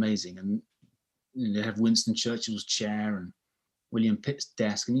was amazing. And they have Winston Churchill's chair and William Pitt's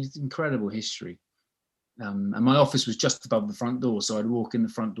desk, and it's incredible history. And my office was just above the front door, so I'd walk in the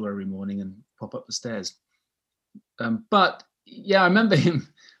front door every morning and pop up the stairs. But yeah, I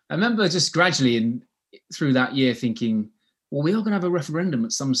remember just gradually through that year thinking, well, we are going to have a referendum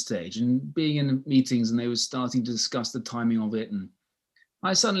at some stage, and being in meetings and they were starting to discuss the timing of it. And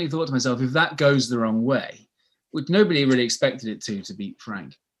I suddenly thought to myself, if that goes the wrong way, which nobody really expected it to be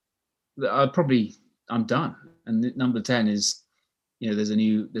frank, I'm done. And Number 10 is, there's a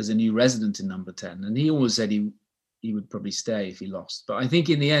new resident in Number 10. And he always said he would probably stay if he lost. But I think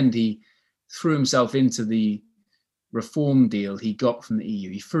in the end, he threw himself into the reform deal he got from the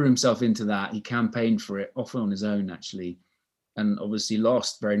EU. He threw himself into that. He campaigned for it, often on his own, actually, and obviously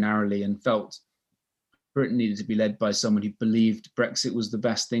lost very narrowly and felt Britain needed to be led by someone who believed Brexit was the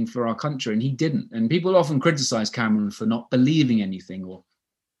best thing for our country, and he didn't. And people often criticize Cameron for not believing anything or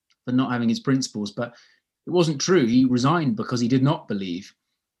for not having his principles, but it wasn't true. He resigned because he did not believe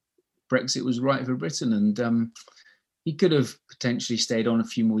Brexit was right for Britain, and he could have potentially stayed on a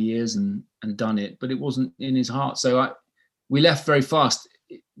few more years and done it, but it wasn't in his heart. So we left very fast.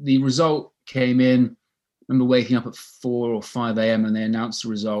 The result came in. I remember waking up at 4 or 5 a.m. and they announced the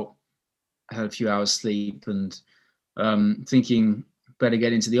result. I had a few hours sleep and thinking better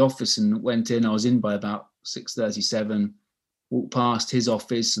get into the office, and went in. I was in by about 6:37, walked past his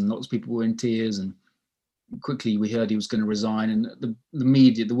office and lots of people were in tears, and quickly we heard he was going to resign, and the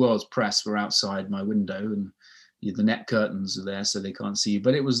media, the world's press, were outside my window, and the net curtains are there so they can't see you,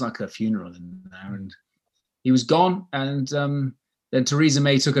 but it was like a funeral in there, and he was gone. And then Theresa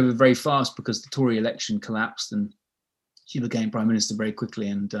May took over very fast because the Tory election collapsed and she became Prime Minister very quickly.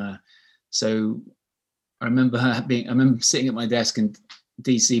 And so I remember sitting at my desk, and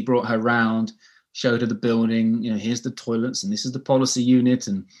DC brought her round, showed her the building, here's the toilets and this is the policy unit,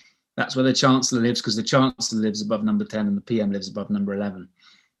 and that's where the Chancellor lives, because the Chancellor lives above Number 10 and the PM lives above Number 11.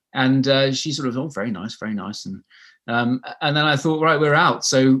 And she sort of, oh, very nice, very nice. And then I thought, right, we're out.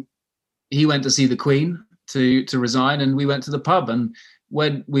 So he went to see the Queen to resign, and we went to the pub. And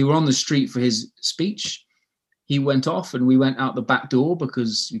when we were on the street for his speech, he went off and we went out the back door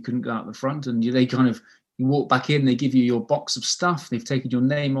because you couldn't go out the front. And you walk back in, they give you your box of stuff. They've taken your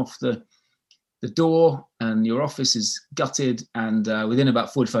name off the door and your office is gutted. And within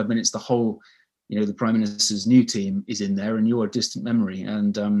about 45 minutes, the whole, the Prime Minister's new team is in there and you're a distant memory.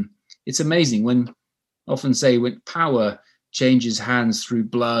 And it's amazing when power changes hands through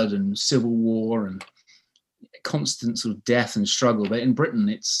blood and civil war and constant sort of death and struggle. But in Britain,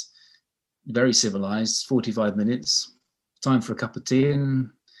 it's very civilized. 45 minutes, time for a cup of tea, and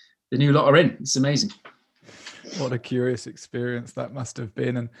the new lot are in. It's amazing. What a curious experience that must have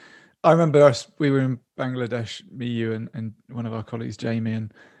been. And I remember we were in Bangladesh, me, you, and one of our colleagues, Jamie,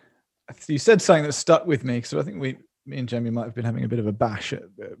 and You said something that stuck with me, because I think me and Jamie might have been having a bit of a bash at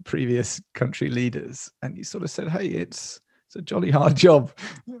previous country leaders, and you sort of said, "Hey, it's a jolly hard job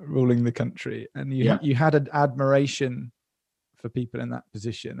ruling the country," and you had an admiration for people in that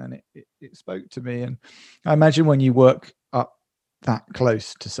position, and it spoke to me. And I imagine when you work up that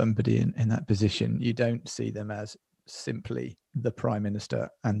close to somebody in that position, you don't see them as simply the prime minister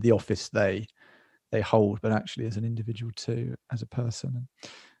and the office they hold, but actually as an individual too, as a person.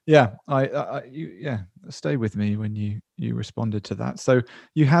 And yeah, stay with me when you responded to that. So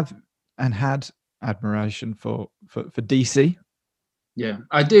you have and had admiration for DC. Yeah,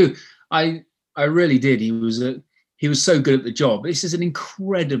 I do. I really did. He was so good at the job. This is an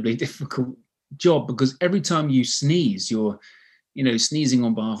incredibly difficult job, because every time you sneeze, you're, sneezing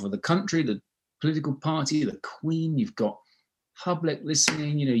on behalf of the country, the political party, the Queen. You've got public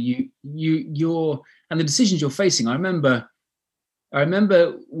listening. You're and the decisions you're facing. I remember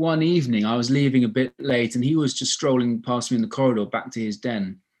one evening I was leaving a bit late, and he was just strolling past me in the corridor back to his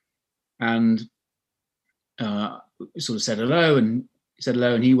den, and sort of said hello, and he said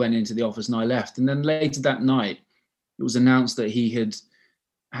hello, and he went into the office, and I left. And then later that night, it was announced that he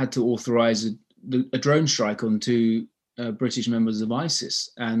had to authorize a drone strike on two British members of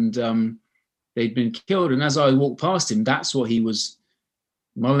ISIS, and they'd been killed. And as I walked past him, that's what he was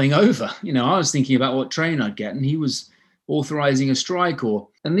mulling over. I was thinking about what train I'd get, and he was authorizing a strike.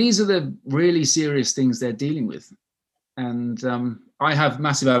 And these are the really serious things they're dealing with. And I have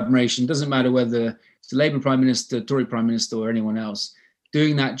massive admiration. Doesn't matter whether it's a Labour Prime Minister, Tory Prime Minister, or anyone else.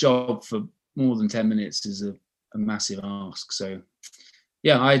 Doing that job for more than 10 minutes is a massive ask. So,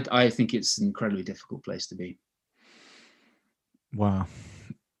 yeah, I think it's an incredibly difficult place to be. Wow.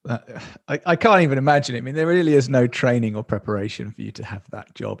 I can't even imagine it. I mean, there really is no training or preparation for you to have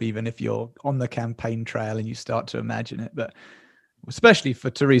that job, even if you're on the campaign trail and you start to imagine it. But especially for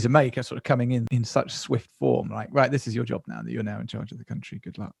Theresa May, sort of coming in such swift form, like, right, this is your job now, that you're now in charge of the country.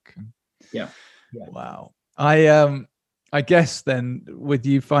 Good luck. And yeah. Wow. I guess then, with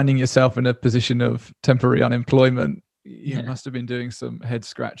you finding yourself in a position of temporary unemployment, you must have been doing some head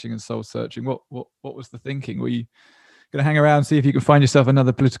scratching and soul searching. What was the thinking? Were you going to hang around, see if you could find yourself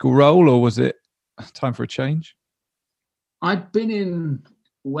another political role, or was it time for a change? I'd been in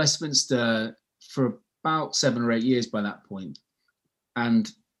Westminster for about 7 or 8 years by that point,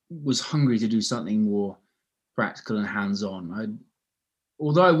 and was hungry to do something more practical and hands-on.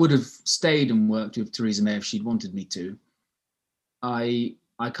 Although I would have stayed and worked with Theresa May if she'd wanted me to, I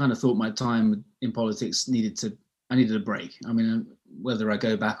kind of thought my time in politics I needed a break. I mean, whether I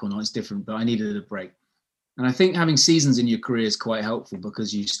go back or not, it's different, but I needed a break. And I think having seasons in your career is quite helpful,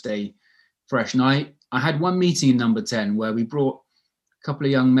 because you stay fresh. And I had one meeting in Number 10 where we brought a couple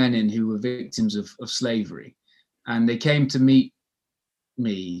of young men in who were victims of slavery, and they came to meet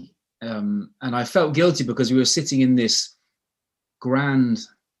me. And I felt guilty because we were sitting in this grand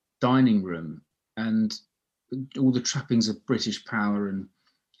dining room, and all the trappings of British power,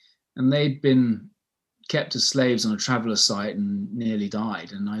 and they'd been kept as slaves on a traveller site and nearly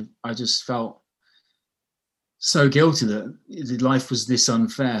died. And I just felt so guilty that life was this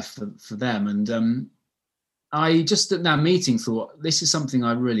unfair for them. And I just at that meeting thought, this is something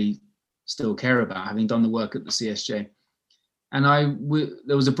I really still care about, having done the work at the CSJ. And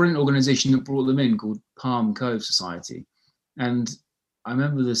there was a brilliant organisation that brought them in called Palm Cove Society. And I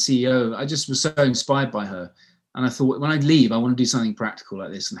remember the CEO, I just was so inspired by her. And I thought, when I leave, I want to do something practical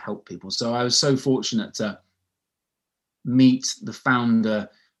like this and help people. So I was so fortunate to meet the founder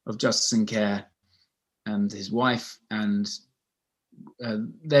of Justice and Care and his wife. And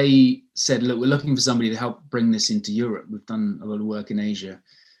they said, look, we're looking for somebody to help bring this into Europe. We've done a lot of work in Asia.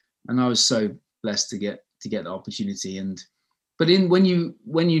 And I was so blessed to get the opportunity. But when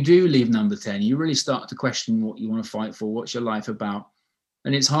you do leave Number 10, you really start to question what you want to fight for, what's your life about.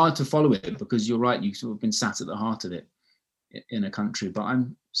 And it's hard to follow it, because you're right, you've sort of been sat at the heart of it in a country. But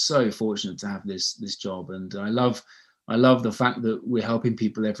I'm so fortunate to have this job, and I love the fact that we're helping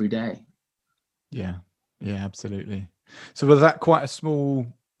people every day. Yeah, absolutely. So was that quite a small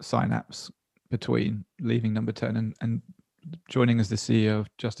synapse between leaving Number 10 and joining as the CEO of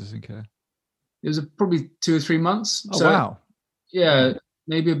Justice and Care? It was probably 2 or 3 months. Oh, so, wow. Yeah,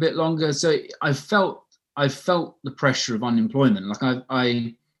 maybe a bit longer. So I felt the pressure of unemployment.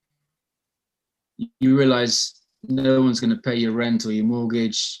 Like you realize no one's going to pay your rent or your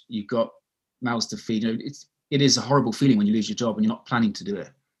mortgage. You've got mouths to feed. It is a horrible feeling when you lose your job and you're not planning to do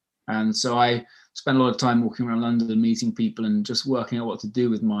it. And so I spent a lot of time walking around London, meeting people, and just working out what to do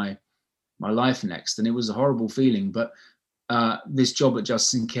with my life next. And it was a horrible feeling, but this job at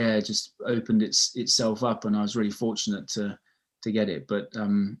Justice and Care just opened itself up, and I was really fortunate to get it. But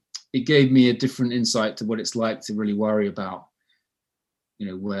it gave me a different insight to what it's like to really worry about,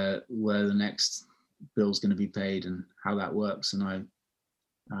 where the next bill's going to be paid and how that works. And I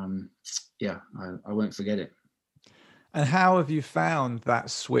won't forget it. And how have you found that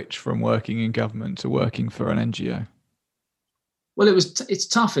switch from working in government to working for an NGO? Well, it's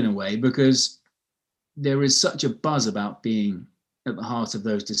tough in a way, because there is such a buzz about being at the heart of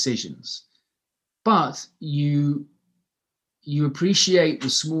those decisions, but you appreciate the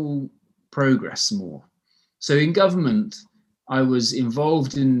small progress more. So in government, I was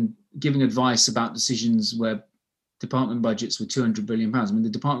involved in giving advice about decisions where department budgets were £200 billion. I mean, the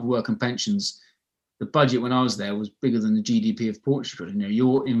Department of Work and Pensions, the budget when I was there was bigger than the GDP of Portugal.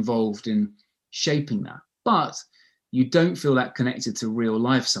 You're involved in shaping that, but you don't feel that connected to real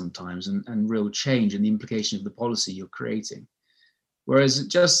life sometimes, and real change and the implication of the policy you're creating. Whereas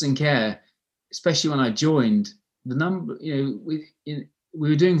Justice and Care, especially when I joined, the number, we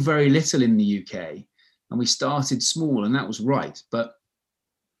were doing very little in the UK, and we started small, and that was right. But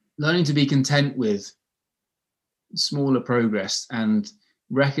learning to be content with smaller progress and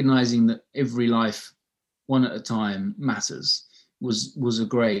recognizing that every life, one at a time, matters was a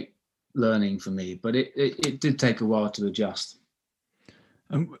great learning for me. But it did take a while to adjust.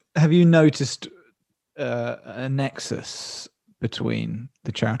 Have you noticed a nexus between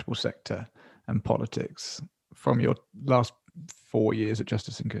the charitable sector and politics from your last 4 years at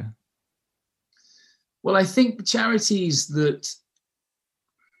Justice and Care? Well, I think charities that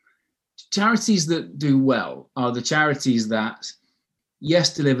do well are the charities that,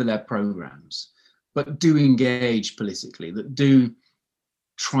 yes, deliver their programs, but do engage politically, that do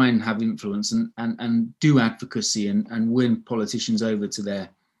try and have influence and do advocacy and win politicians over to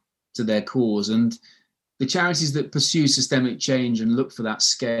their cause. And the charities that pursue systemic change and look for that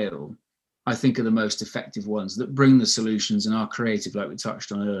scale, I think, are the most effective ones, that bring the solutions and are creative, like we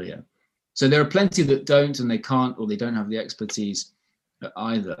touched on earlier. So there are plenty that don't, and they can't, or they don't have the expertise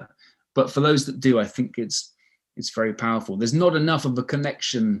either. But for those that do, I think it's very powerful. There's not enough of a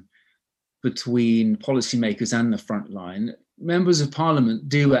connection between policymakers and the front line. Members of Parliament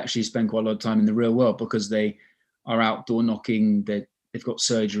do actually spend quite a lot of time in the real world, because they are outdoor knocking, they've got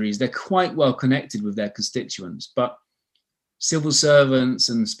surgeries, they're quite well connected with their constituents. But civil servants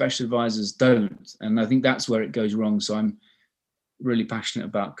and special advisors don't. And I think that's where it goes wrong. So I'm really passionate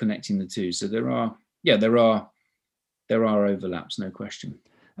about connecting the two. So there are overlaps, no question.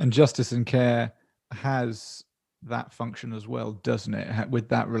 And Justice and Care has that function as well, doesn't it? With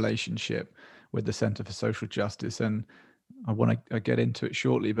that relationship with the Centre for Social Justice. And I want to get into it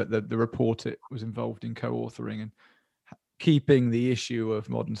shortly, but the report it was involved in co-authoring and keeping the issue of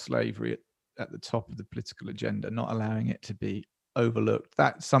modern slavery at the top of the political agenda, not allowing it to be overlooked.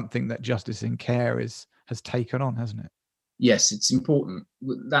 That's something that Justice and Care has taken on, hasn't it? Yes, it's important.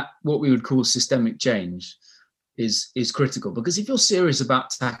 That what we would call systemic change is critical, because if you're serious about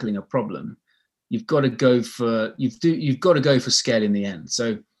tackling a problem, you've got to go for scale in the end.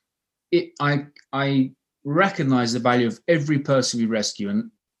 So I recognize the value of every person we rescue, and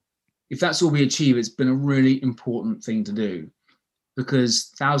if that's all we achieve, it's been a really important thing to do,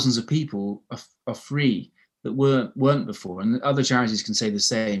 because thousands of people are free that weren't before, and other charities can say the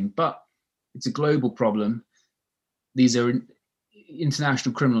same. But it's a global problem. These are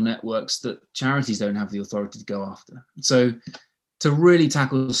international criminal networks that charities don't have the authority to go after. So to really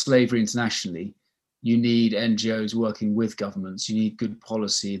tackle slavery internationally, you need NGOs working with governments, you need good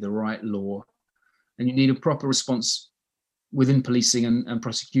policy, the right law, and you need a proper response within policing and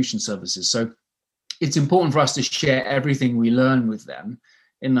prosecution services. So it's important for us to share everything we learn with them,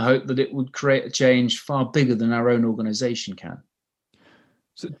 in the hope that it would create a change far bigger than our own organisation can.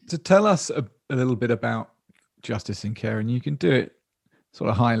 So to tell us a little bit about Justice and Care, and you can do it sort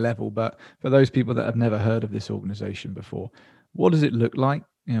of high level, but for those people that have never heard of this organisation before, what does it look like?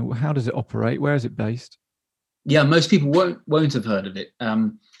 How does it operate? Where is it based? Yeah, most people won't have heard of it.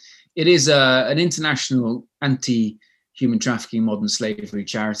 It is an international anti-human trafficking, modern slavery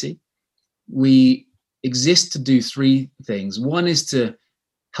charity. We exist to do three things. One is to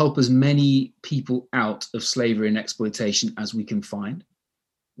help as many people out of slavery and exploitation as we can find,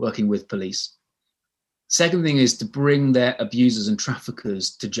 working with police. Second thing is to bring their abusers and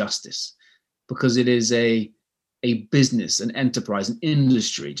traffickers to justice, because it is a business, an enterprise, an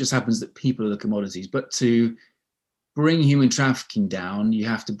industry. It just happens that people are the commodities. But to bring human trafficking down, you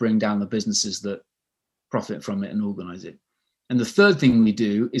have to bring down the businesses that profit from it and organize it. And the third thing we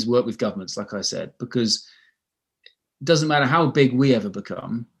do is work with governments, like I said, because it doesn't matter how big we ever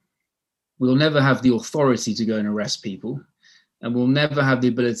become, we'll never have the authority to go and arrest people, and we'll never have the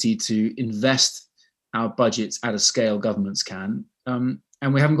ability to invest our budgets at a scale governments can,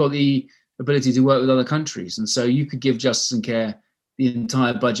 and we haven't got the ability to work with other countries. And so you could give Justice and Care the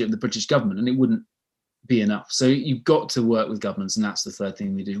entire budget of the British government and it wouldn't be enough. So you've got to work with governments, and that's the third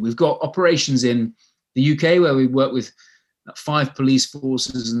thing we do. We've got operations in the UK where we work with 5 police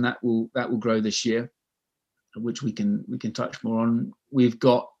forces, and that will grow this year, which we can touch more on. We've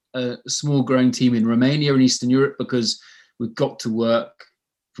got a small growing team in Romania and Eastern Europe, because we've got to work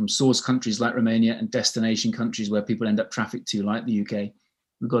from source countries like Romania and destination countries where people end up trafficked to, like the UK.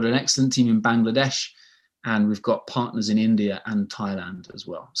 We've got an excellent team in Bangladesh, and we've got partners in India and Thailand as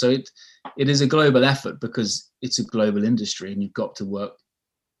well. So it is a global effort because it's a global industry and you've got to work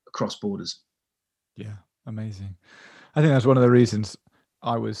across borders. Yeah, amazing. I think that's one of the reasons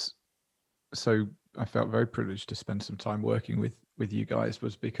I felt very privileged to spend some time working with you guys,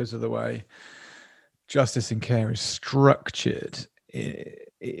 was because of the way Justice and Care is structured.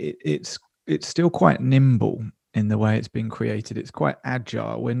 It's still quite nimble in the way it's been created. It's quite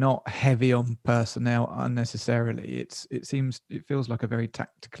agile. We're not heavy on personnel unnecessarily. It feels like a very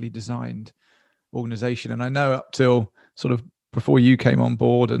tactically designed organization. And I know up till sort of before you came on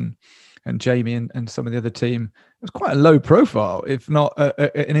board and Jamie and some of the other team, it was quite a low profile, if not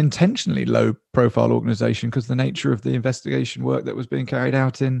an intentionally low profile organization, because the nature of the investigation work that was being carried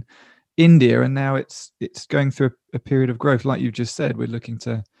out in India. And now it's going through a period of growth. Like you just said, we're looking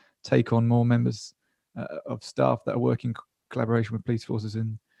to take on more members of staff that are working in collaboration with police forces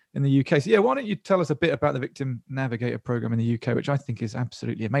in the UK. So yeah, why don't you tell us a bit about the Victim Navigator program in the UK, which I think is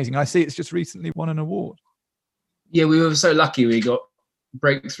absolutely amazing. I see it's just recently won an award. Yeah, we were so lucky. We got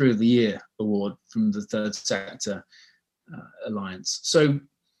Breakthrough of the Year award from the Third Sector Alliance. So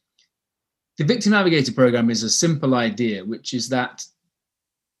the Victim Navigator program is a simple idea, which is that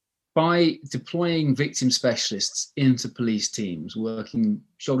by deploying victim specialists into police teams, working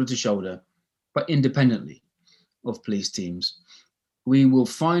shoulder to shoulder, but independently of police teams, we will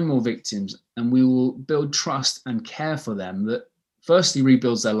find more victims and we will build trust and care for them that firstly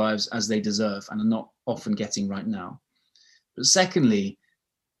rebuilds their lives as they deserve and are not often getting right now. But secondly,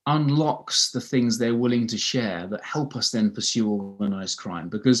 unlocks the things they're willing to share that help us then pursue organized crime,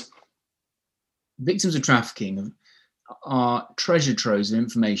 because victims of trafficking are treasure troves of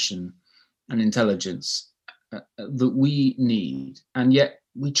information and intelligence that we need, and yet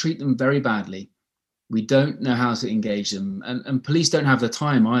we treat them very badly. We don't know how to engage them, and police don't have the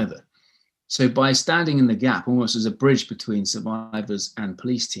time either. So by standing in the gap, almost as a bridge between survivors and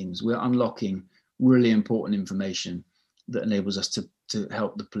police teams, we're unlocking really important information that enables us to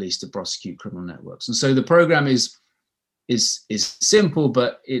help the police to prosecute criminal networks. And so the program is simple,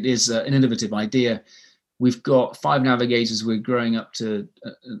 but it is an innovative idea. We've got 5 navigators. We're growing up to,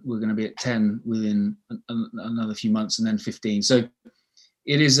 we're going to be at 10 within another few months, and then 15. So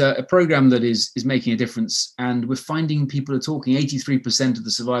it is a program that is making a difference, and we're finding people are talking. 83% of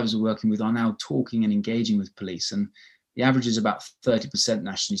the survivors we're working with are now talking and engaging with police, and the average is about 30%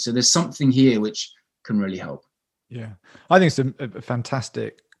 nationally. So there's something here which can really help. Yeah, I think it's a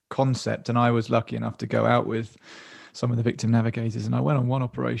fantastic concept, and I was lucky enough to go out with some of the victim navigators, and I went on one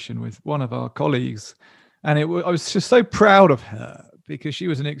operation with one of our colleagues, and I was just so proud of her, because she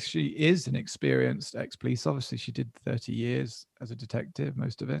is an experienced ex-police. Obviously, she did 30 years as a detective,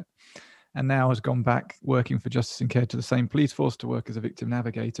 most of it, and now has gone back working for Justice and Care to the same police force to work as a victim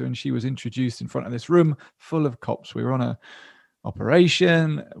navigator. And she was introduced in front of this room full of cops. We were on a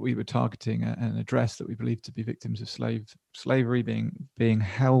operation. We were targeting an address that we believed to be victims of slavery being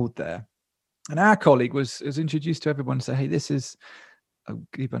held there. And our colleague was introduced to everyone and said, hey, this is, I'll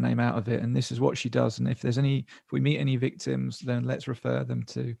keep her name out of it, and this is what she does. And if we meet any victims, then let's refer them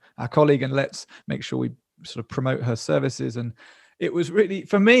to our colleague and let's make sure we sort of promote her services. And it was really,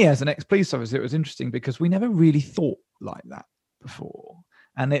 for me as an ex-police officer, it was interesting because we never really thought like that before.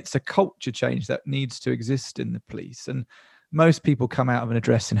 And it's a culture change that needs to exist in the police. And most people come out of an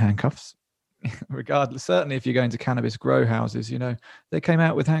address in handcuffs, regardless. Certainly if you're going to cannabis grow houses, they came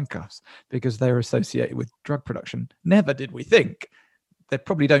out with handcuffs because they're associated with drug production. Never did we think they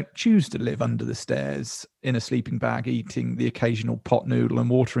probably don't choose to live under the stairs in a sleeping bag, eating the occasional pot noodle and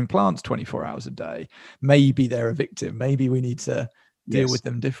watering plants 24 hours a day. Maybe they're a victim. Maybe we need to deal with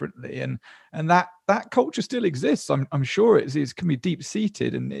them differently. And that culture still exists. I'm sure it can be deep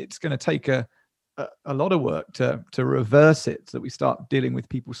seated, and it's going to take a lot of work to reverse it, so that we start dealing with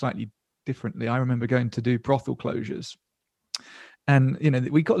people slightly differently. I remember going to do brothel closures, and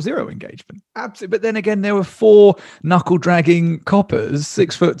we got zero engagement. Absolutely. But then again, there were 4 knuckle dragging coppers,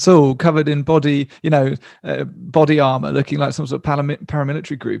 6 foot tall, covered in body armor, looking like some sort of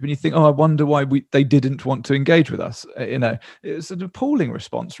paramilitary group. And you think, oh, I wonder why they didn't want to engage with us. It's an appalling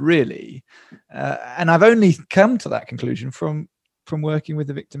response, really. And I've only come to that conclusion from from working with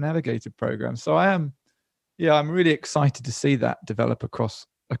the Victim Navigator program. So I'm really excited to see that develop across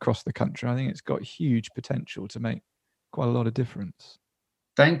the country. I think it's got huge potential to make quite a lot of difference.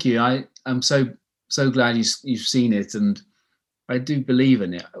 Thank you. I'm so glad you've seen it, and I do believe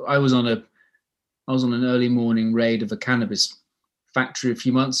in it. I was on an early morning raid of a cannabis factory a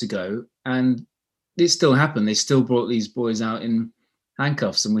few months ago, and it still happened. They still brought these boys out in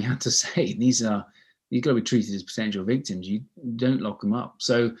handcuffs, and we had to say you've got to be treated as potential victims. You don't lock them up.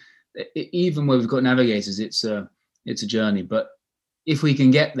 So even where we've got navigators, it's a journey. But if we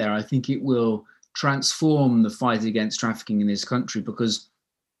can get there, I think it will transform the fight against trafficking in this country, because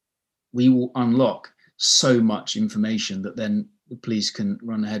we will unlock so much information that then the police can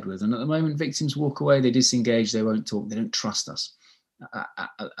run ahead with. And at the moment, victims walk away, they disengage, they won't talk, they don't trust us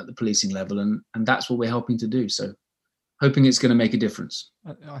at the policing level. And that's what we're helping to do. So hoping it's going to make a difference.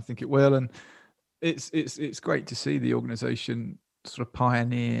 I think it will. And it's great to see the organisation sort of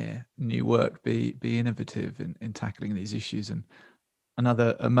pioneer new work, be innovative in tackling these issues. And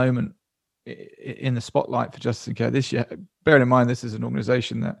a moment in the spotlight for Justice and Care this year. Bearing in mind this is an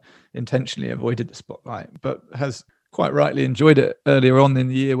organisation that intentionally avoided the spotlight, but has quite rightly enjoyed it earlier on in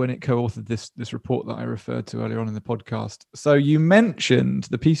the year when it co-authored this report that I referred to earlier on in the podcast. So you mentioned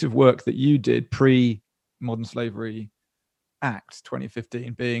the piece of work that you did pre-Modern Slavery Act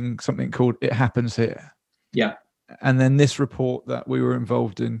 2015 being something called It Happens Here. Yeah. And then this report that we were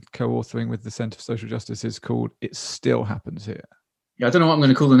involved in co-authoring with the Centre for Social Justice is called It Still Happens Here. Yeah, I don't know what I'm going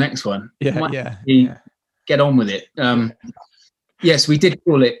to call the next one. Yeah. Get on with it. Yes, we did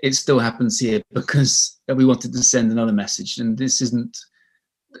call it It Still Happens Here because we wanted to send another message. And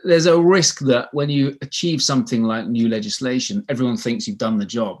there's a risk that when you achieve something like new legislation, everyone thinks you've done the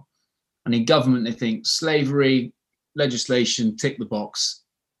job. And in government, they think slavery, legislation, tick the box,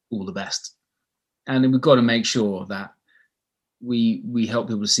 all the best. And then we've got to make sure that we help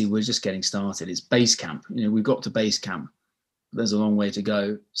people to see we're just getting started. It's base camp. We've got to base camp. There's a long way to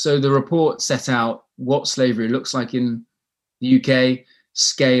go. So the report set out what slavery looks like in the UK,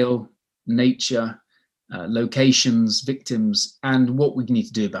 scale, nature, locations, victims, and what we need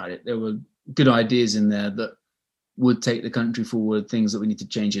to do about it. There were good ideas in there that would take the country forward, things that we need to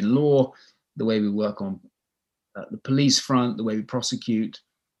change in law, the way we work on the police front, the way we prosecute,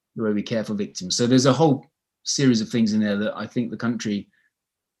 the way we care for victims. So there's a whole series of things in there that I think the country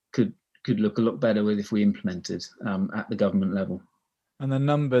could look a lot better with if we implemented at the government level. And the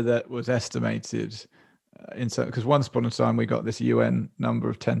number that was estimated because once upon a time we got this UN number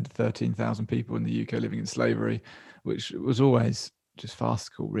of 10 to 13,000 people in the UK living in slavery, which was always just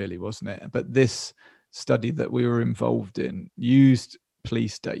farcical, really, wasn't it? But this study that we were involved in used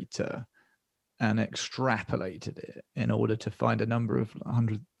police data and extrapolated it in order to find a number of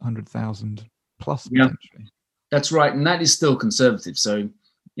 100,000 plus potentially. That's right, and that is still conservative. So,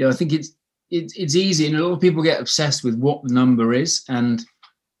 I think it's easy, and a lot of people get obsessed with what the number is, and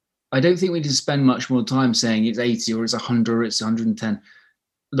I don't think we need to spend much more time saying it's 80 or it's 100 or it's 110.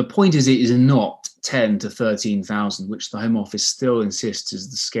 The point is, it is not 10 to 13,000, which the Home Office still insists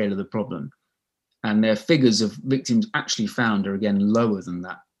is the scale of the problem. And their figures of victims actually found are, again, lower than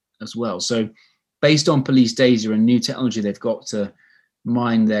that as well. So based on police data and new technology they've got to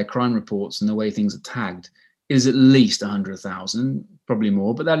mine their crime reports and the way things are tagged, it is at least 100,000, probably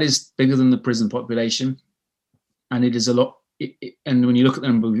more, but that is bigger than the prison population. And it is a lot. And when you look at the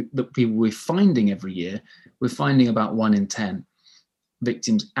number of people we're finding every year, we're finding about 1 in 10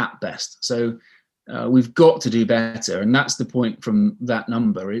 victims at best. So we've got to do better. And that's the point from that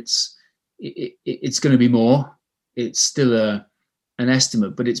number. It's going to be more. It's still an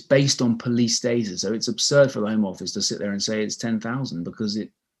estimate, but it's based on police data. So it's absurd for the Home Office to sit there and say it's 10,000 because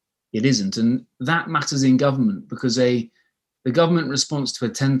it isn't. And that matters in government because the government response to a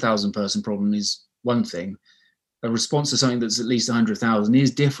 10,000 person problem is one thing. A response to something that's at least 100,000 is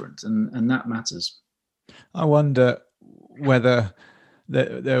different, and that matters. I wonder whether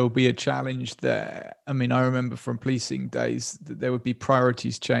there will be a challenge there. I mean, I remember from policing days that there would be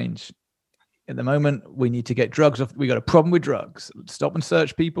priorities change. At the moment, we need to get drugs off. We got a problem with drugs. Stop and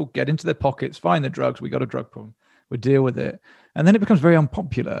search people, get into their pockets, find the drugs. We got a drug problem. We deal with it. And then it becomes very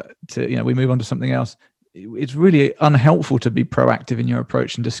unpopular to, we move on to something else. It's really unhelpful to be proactive in your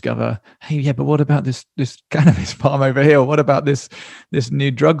approach and discover, hey, yeah, but what about this cannabis farm over here? What about this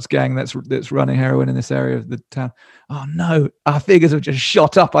new drugs gang that's running heroin in this area of the town? Oh no, our figures have just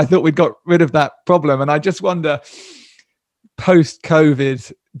shot up. I thought we'd got rid of that problem. And I just wonder,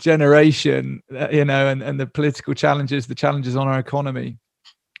 post-COVID generation, and the political challenges, the challenges on our economy,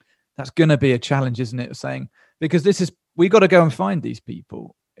 that's going to be a challenge, isn't it? Saying, because we got to go and find these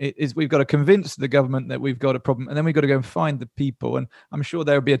people. we've got to convince the government that we've got a problem, and then we've got to go and find the people. And I'm sure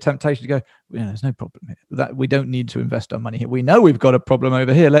there would be a temptation to go, there's no problem here. That we don't need to invest our money here. We know we've got a problem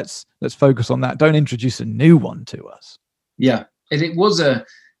over here. Let's focus on that. Don't introduce a new one to us. Yeah, it was a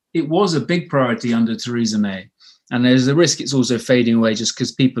big priority under Theresa May, and there's a risk it's also fading away just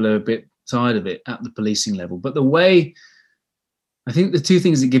because people are a bit tired of it at the policing level. But I think the two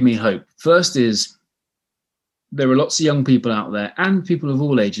things that give me hope. First is, there are lots of young people out there and people of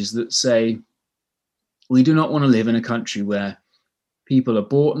all ages that say, we do not want to live in a country where people are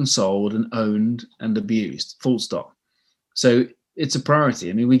bought and sold and owned and abused, full stop. So it's a priority.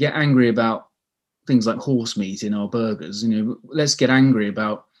 I mean, we get angry about things like horse meat in our burgers. Let's get angry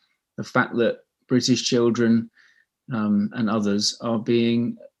about the fact that British children and others are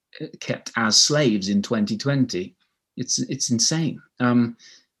being kept as slaves in 2020. It's insane. And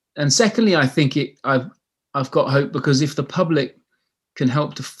secondly, I think I've got hope because if the public can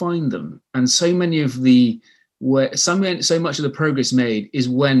help to find them, and so much of the progress made is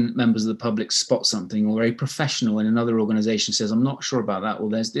when members of the public spot something, or a professional in another organisation says, "I'm not sure about that," or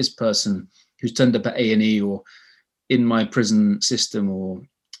 "There's this person who's turned up at A&E, or in my prison system, or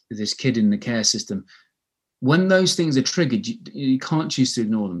this kid in the care system." When those things are triggered, you can't choose to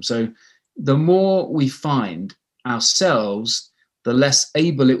ignore them. So the more we find ourselves, the less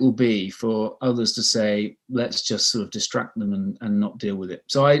able it will be for others to say, let's just sort of distract them and not deal with it.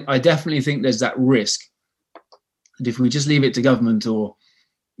 So I definitely think there's that risk that if we just leave it to government or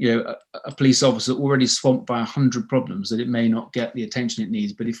a police officer already swamped by 100 problems, that it may not get the attention it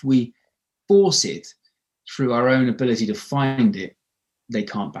needs. But if we force it through our own ability to find it, they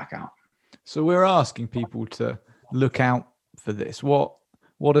can't back out. So we're asking people to look out for this. What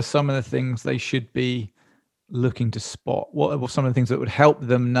are some of the things they should be looking to spot? What are some of the things that would help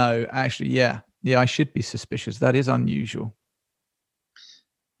them know, actually, I should be suspicious. That is unusual.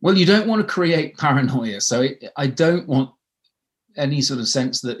 Well, you don't want to create paranoia. So I don't want any sort of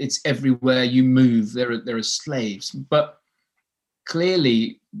sense that it's everywhere you move, there are slaves. But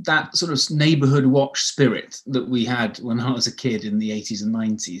clearly that sort of neighborhood watch spirit that we had when I was a kid in the 80s and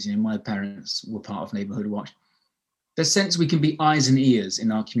 90s, my parents were part of neighborhood watch. The sense we can be eyes and ears in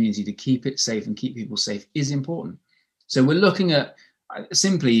our community to keep it safe and keep people safe is important. So we're looking at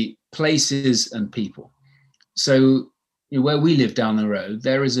simply places and people. So where we live down the road,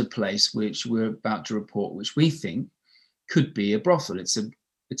 there is a place which we're about to report, which we think could be a brothel. It's a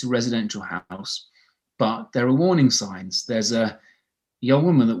residential house, but there are warning signs. There's a young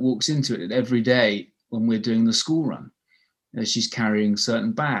woman that walks into it every day when we're doing the school run. She's carrying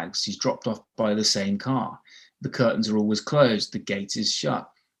certain bags. She's dropped off by the same car. The curtains are always closed. The gate is shut.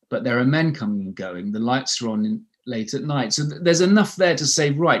 But there are men coming and going. The lights are on late at night. So there's enough there to say,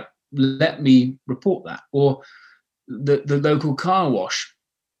 right, let me report that. Or the local car wash.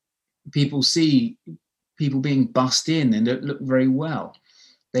 People see people being bussed in and don't look very well.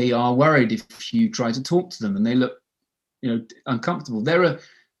 They are worried if you try to talk to them and they look uncomfortable. There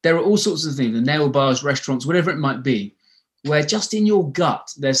are all sorts of things, the nail bars, restaurants, whatever it might be, where just in your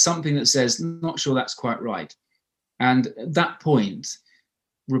gut, there's something that says, not sure that's quite right. And at that point,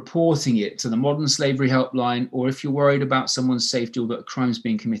 reporting it to the Modern Slavery Helpline, or if you're worried about someone's safety or that a crime's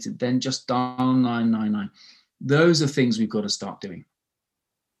being committed, then just dial 999. Those are things we've got to start doing.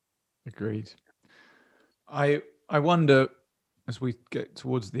 Agreed. I wonder, as we get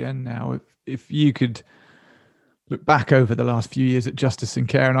towards the end now, if you could look back over the last few years at Justice and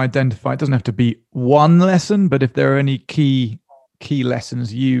Care and identify, it doesn't have to be one lesson, but if there are any key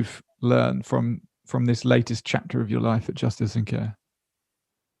lessons you've learned from this latest chapter of your life at Justice and Care.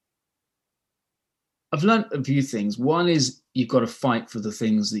 I've learned a few things. One is you've got to fight for the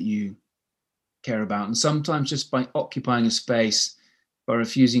things that you care about. And sometimes just by occupying a space, by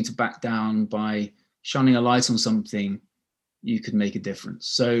refusing to back down, by shining a light on something, you could make a difference.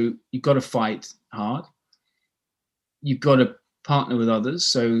 So you've got to fight hard. You've got to partner with others.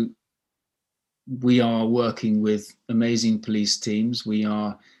 So we are working with amazing police teams. We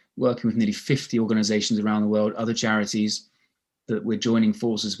are working with nearly 50 organizations around the world, other charities that we're joining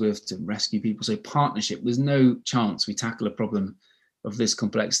forces with to rescue people. So partnership, there's no chance we tackle a problem of this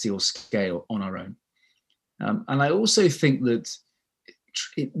complexity or scale on our own. And I also think that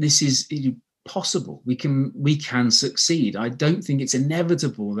this is possible. We can succeed. I don't think it's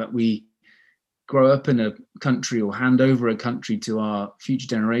inevitable that we grow up in a country or hand over a country to our future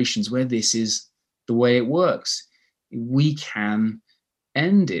generations where this is the way it works. We can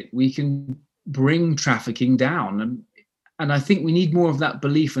end it. We can bring trafficking down. And I think we need more of that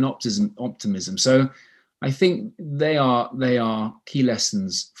belief and optimism. So I think they are key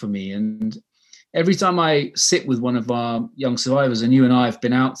lessons for me. And every time I sit with one of our young survivors, and you and I have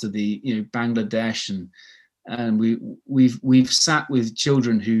been out to the Bangladesh, and we've sat with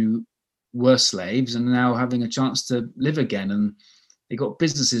children who were slaves and now having a chance to live again, and they got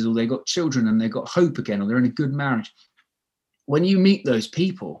businesses, or they got children, and they got hope again, or they're in a good marriage. When you meet those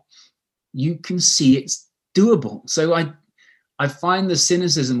people, you can see it's doable. So I find the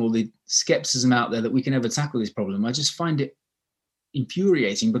cynicism or the skepticism out there that we can ever tackle this problem, I just find it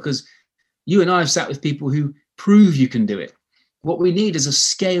infuriating, because you and I have sat with people who prove you can do it. What we need is a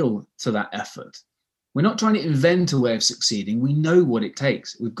scale to that effort. We're not trying to invent a way of succeeding. We know what it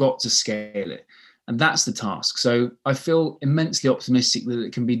takes. We've got to scale it. And that's the task. So I feel immensely optimistic that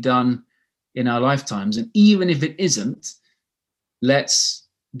it can be done in our lifetimes. And even if it isn't, let's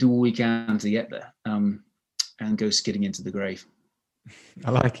do all we can to get there, and go skidding into the grave.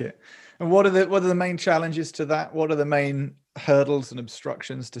 I like it. And what are the main challenges to that? What are the main hurdles and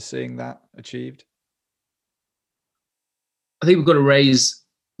obstructions to seeing that achieved? I think we've got to raise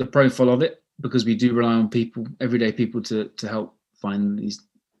the profile of it, because we do rely on people, everyday people, to help find these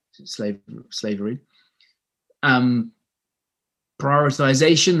slavery.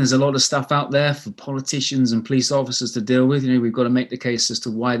 Prioritization. There's a lot of stuff out there for politicians and police officers to deal with. We've got to make the case as to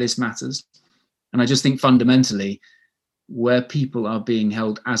why this matters. And I just think fundamentally, where people are being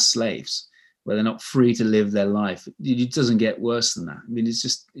held as slaves, where they're not free to live their life, it doesn't get worse than that. I mean, it's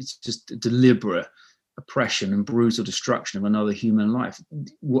just a deliberate oppression and brutal destruction of another human life.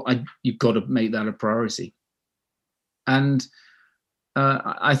 You've got to make that a priority. And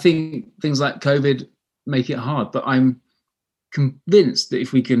I think things like COVID make it hard, but I'm convinced that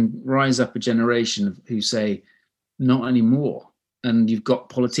if we can rise up a generation who say, not anymore, and you've got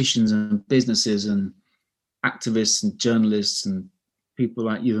politicians and businesses and activists and journalists and people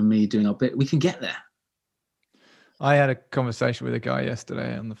like you and me doing our bit, we can get there. I had a conversation with a guy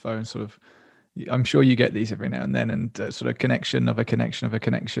yesterday on the phone, sort of, I'm sure you get these every now and then, and sort of connection of a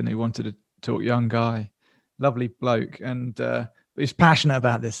connection who wanted to talk, young guy, lovely bloke, and he's passionate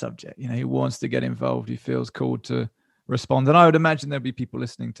about this subject. He wants to get involved. He feels called to respond. And I would imagine there'll be people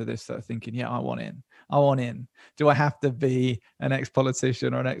listening to this that are thinking, yeah, I want in. Do I have to be an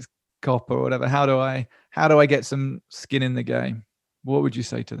ex-politician or an ex-cop or whatever? How do I get some skin in the game? What would you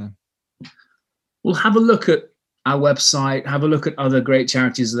say to them? Well, have a look at our website, have a look at other great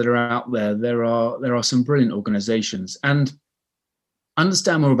charities that are out there. There are some brilliant organizations, and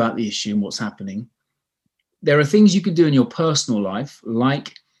understand more about the issue and what's happening. There are things you can do in your personal life,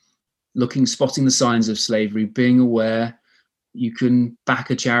 like spotting the signs of slavery, being aware. You can back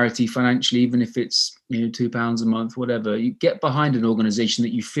a charity financially, even if it's £2 a month, whatever. You get behind an organization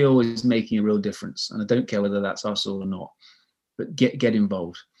that you feel is making a real difference. And I don't care whether that's us or not, but get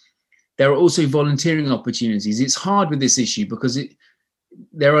involved. There are also volunteering opportunities. It's hard with this issue because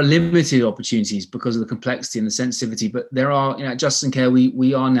there are limited opportunities because of the complexity and the sensitivity, but there are, at Justice and Care,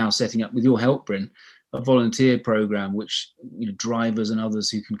 we are now setting up, with your help, Bryn, a volunteer program, which drivers and others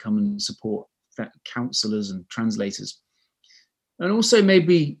who can come and support, counselors and translators. And also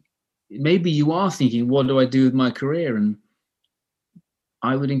maybe you are thinking, what do I do with my career? And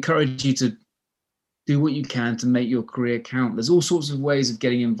I would encourage you to do what you can to make your career count. There's all sorts of ways of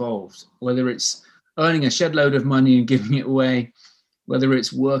getting involved, whether it's earning a shed load of money and giving it away, whether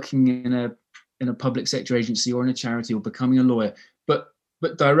it's working in a public sector agency or in a charity, or becoming a lawyer, but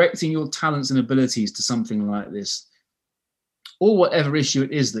directing your talents and abilities to something like this, or whatever issue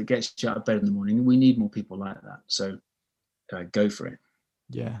it is that gets you out of bed in the morning. We need more people like that. So go for it.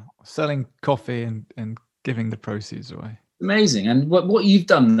 Yeah, selling coffee and giving the proceeds away. Amazing. And what you've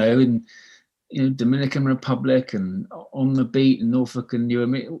done though in Dominican Republic and On the Beat and Norfolk and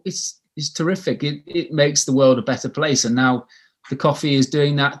Newham, it's terrific. It makes the world a better place. And now the coffee is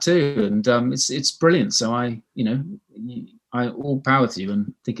doing that too, and it's brilliant. So I all power to you,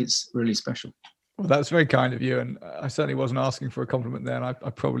 and think it's really special. Well, that's very kind of you, and I certainly wasn't asking for a compliment there, and I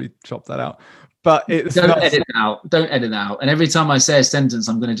probably chopped that out. But it's Don't edit that out. And every time I say a sentence,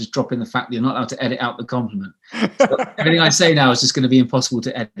 I'm going to just drop in the fact that you're not allowed to edit out the compliment. So everything I say now is just going to be impossible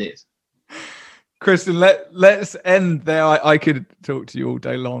to edit. Kristen, let's end there. I could talk to you all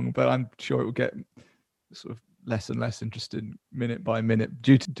day long, but I'm sure it will get sort of less and less interested minute by minute,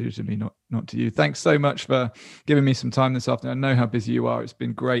 due to me, not to you. Thanks so much for giving me some time this afternoon. I know how busy you are. It's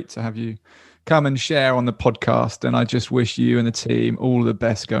been great to have you come and share on the podcast, and I just wish you and the team all the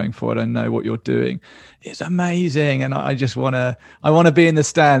best going forward. I know what you're doing is amazing, and I want to be in the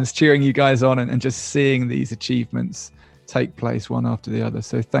stands cheering you guys on and just seeing these achievements take place one after the other.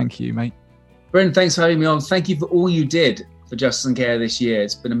 So thank you, mate. Brendan, thanks for having me on. Thank you for all you did for Justice and Care this year.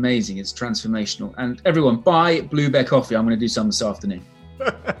 It's been amazing. It's transformational. And everyone, buy Blue Bear coffee. I'm going to do some this afternoon.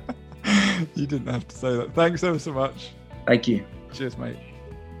 You didn't have to say that. Thanks ever so much. Thank you. Cheers, mate.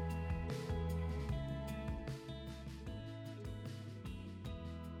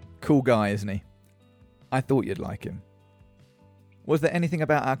 Cool guy, isn't he? I thought you'd like him. Was there anything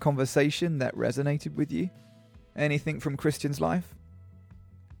about our conversation that resonated with you? Anything from Christian's life?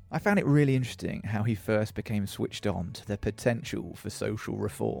 I found it really interesting how he first became switched on to the potential for social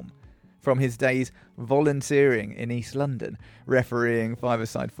reform. From his days volunteering in East London, refereeing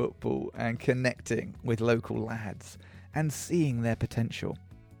five-a-side football and connecting with local lads and seeing their potential.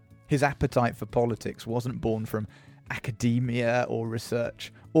 His appetite for politics wasn't born from academia or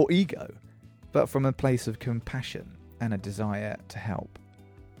research or ego, but from a place of compassion and a desire to help.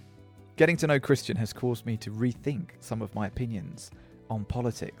 Getting to know Christian has caused me to rethink some of my opinions on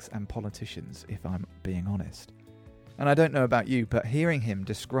politics and politicians, if I'm being honest. And I don't know about you, but hearing him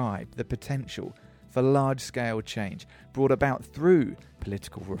describe the potential for large-scale change brought about through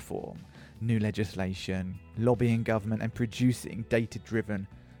political reform, new legislation, lobbying government and producing data-driven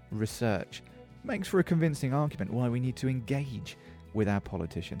research makes for a convincing argument why we need to engage with our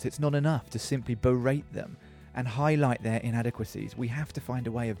politicians. It's not enough to simply berate them and highlight their inadequacies. We have to find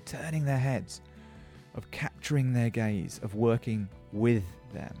a way of turning their heads, of capturing their gaze, of working with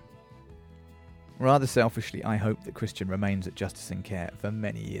them. Rather selfishly, I hope that Christian remains at Justice and Care for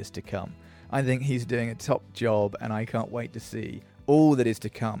many years to come. I think he's doing a top job, and I can't wait to see all that is to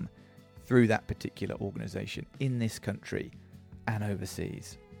come through that particular organisation in this country and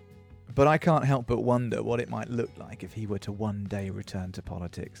overseas. But I can't help but wonder what it might look like if he were to one day return to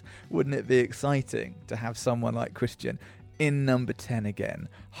politics. Wouldn't it be exciting to have someone like Christian in number 10 again,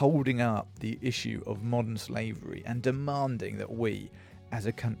 holding up the issue of modern slavery and demanding that we, as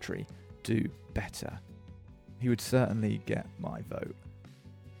a country, do better? He would certainly get my vote.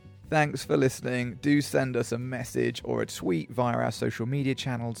 Thanks for listening. Do send us a message or a tweet via our social media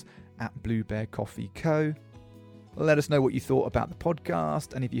channels at Blue Bear Coffee Co. Let us know what you thought about the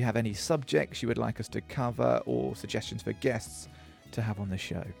podcast, and if you have any subjects you would like us to cover or suggestions for guests to have on the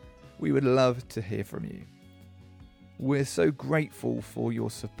show. We would love to hear from you. We're so grateful for your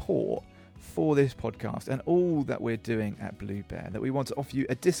support for this podcast and all that we're doing at Blue Bear that we want to offer you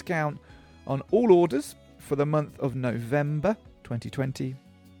a discount on all orders for the month of November 2020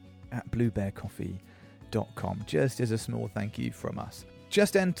 at bluebearcoffee.com, just as a small thank you from us.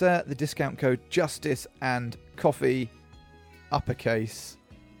 Just enter the discount code Justice and Coffee, uppercase,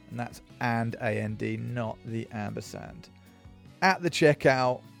 and that's and A-N-D, not the ampersand, at the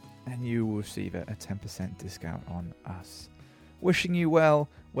checkout, and you will receive a 10% discount on us. Wishing you well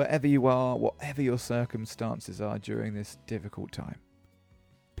wherever you are, whatever your circumstances are during this difficult time.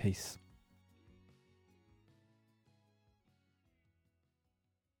 Peace.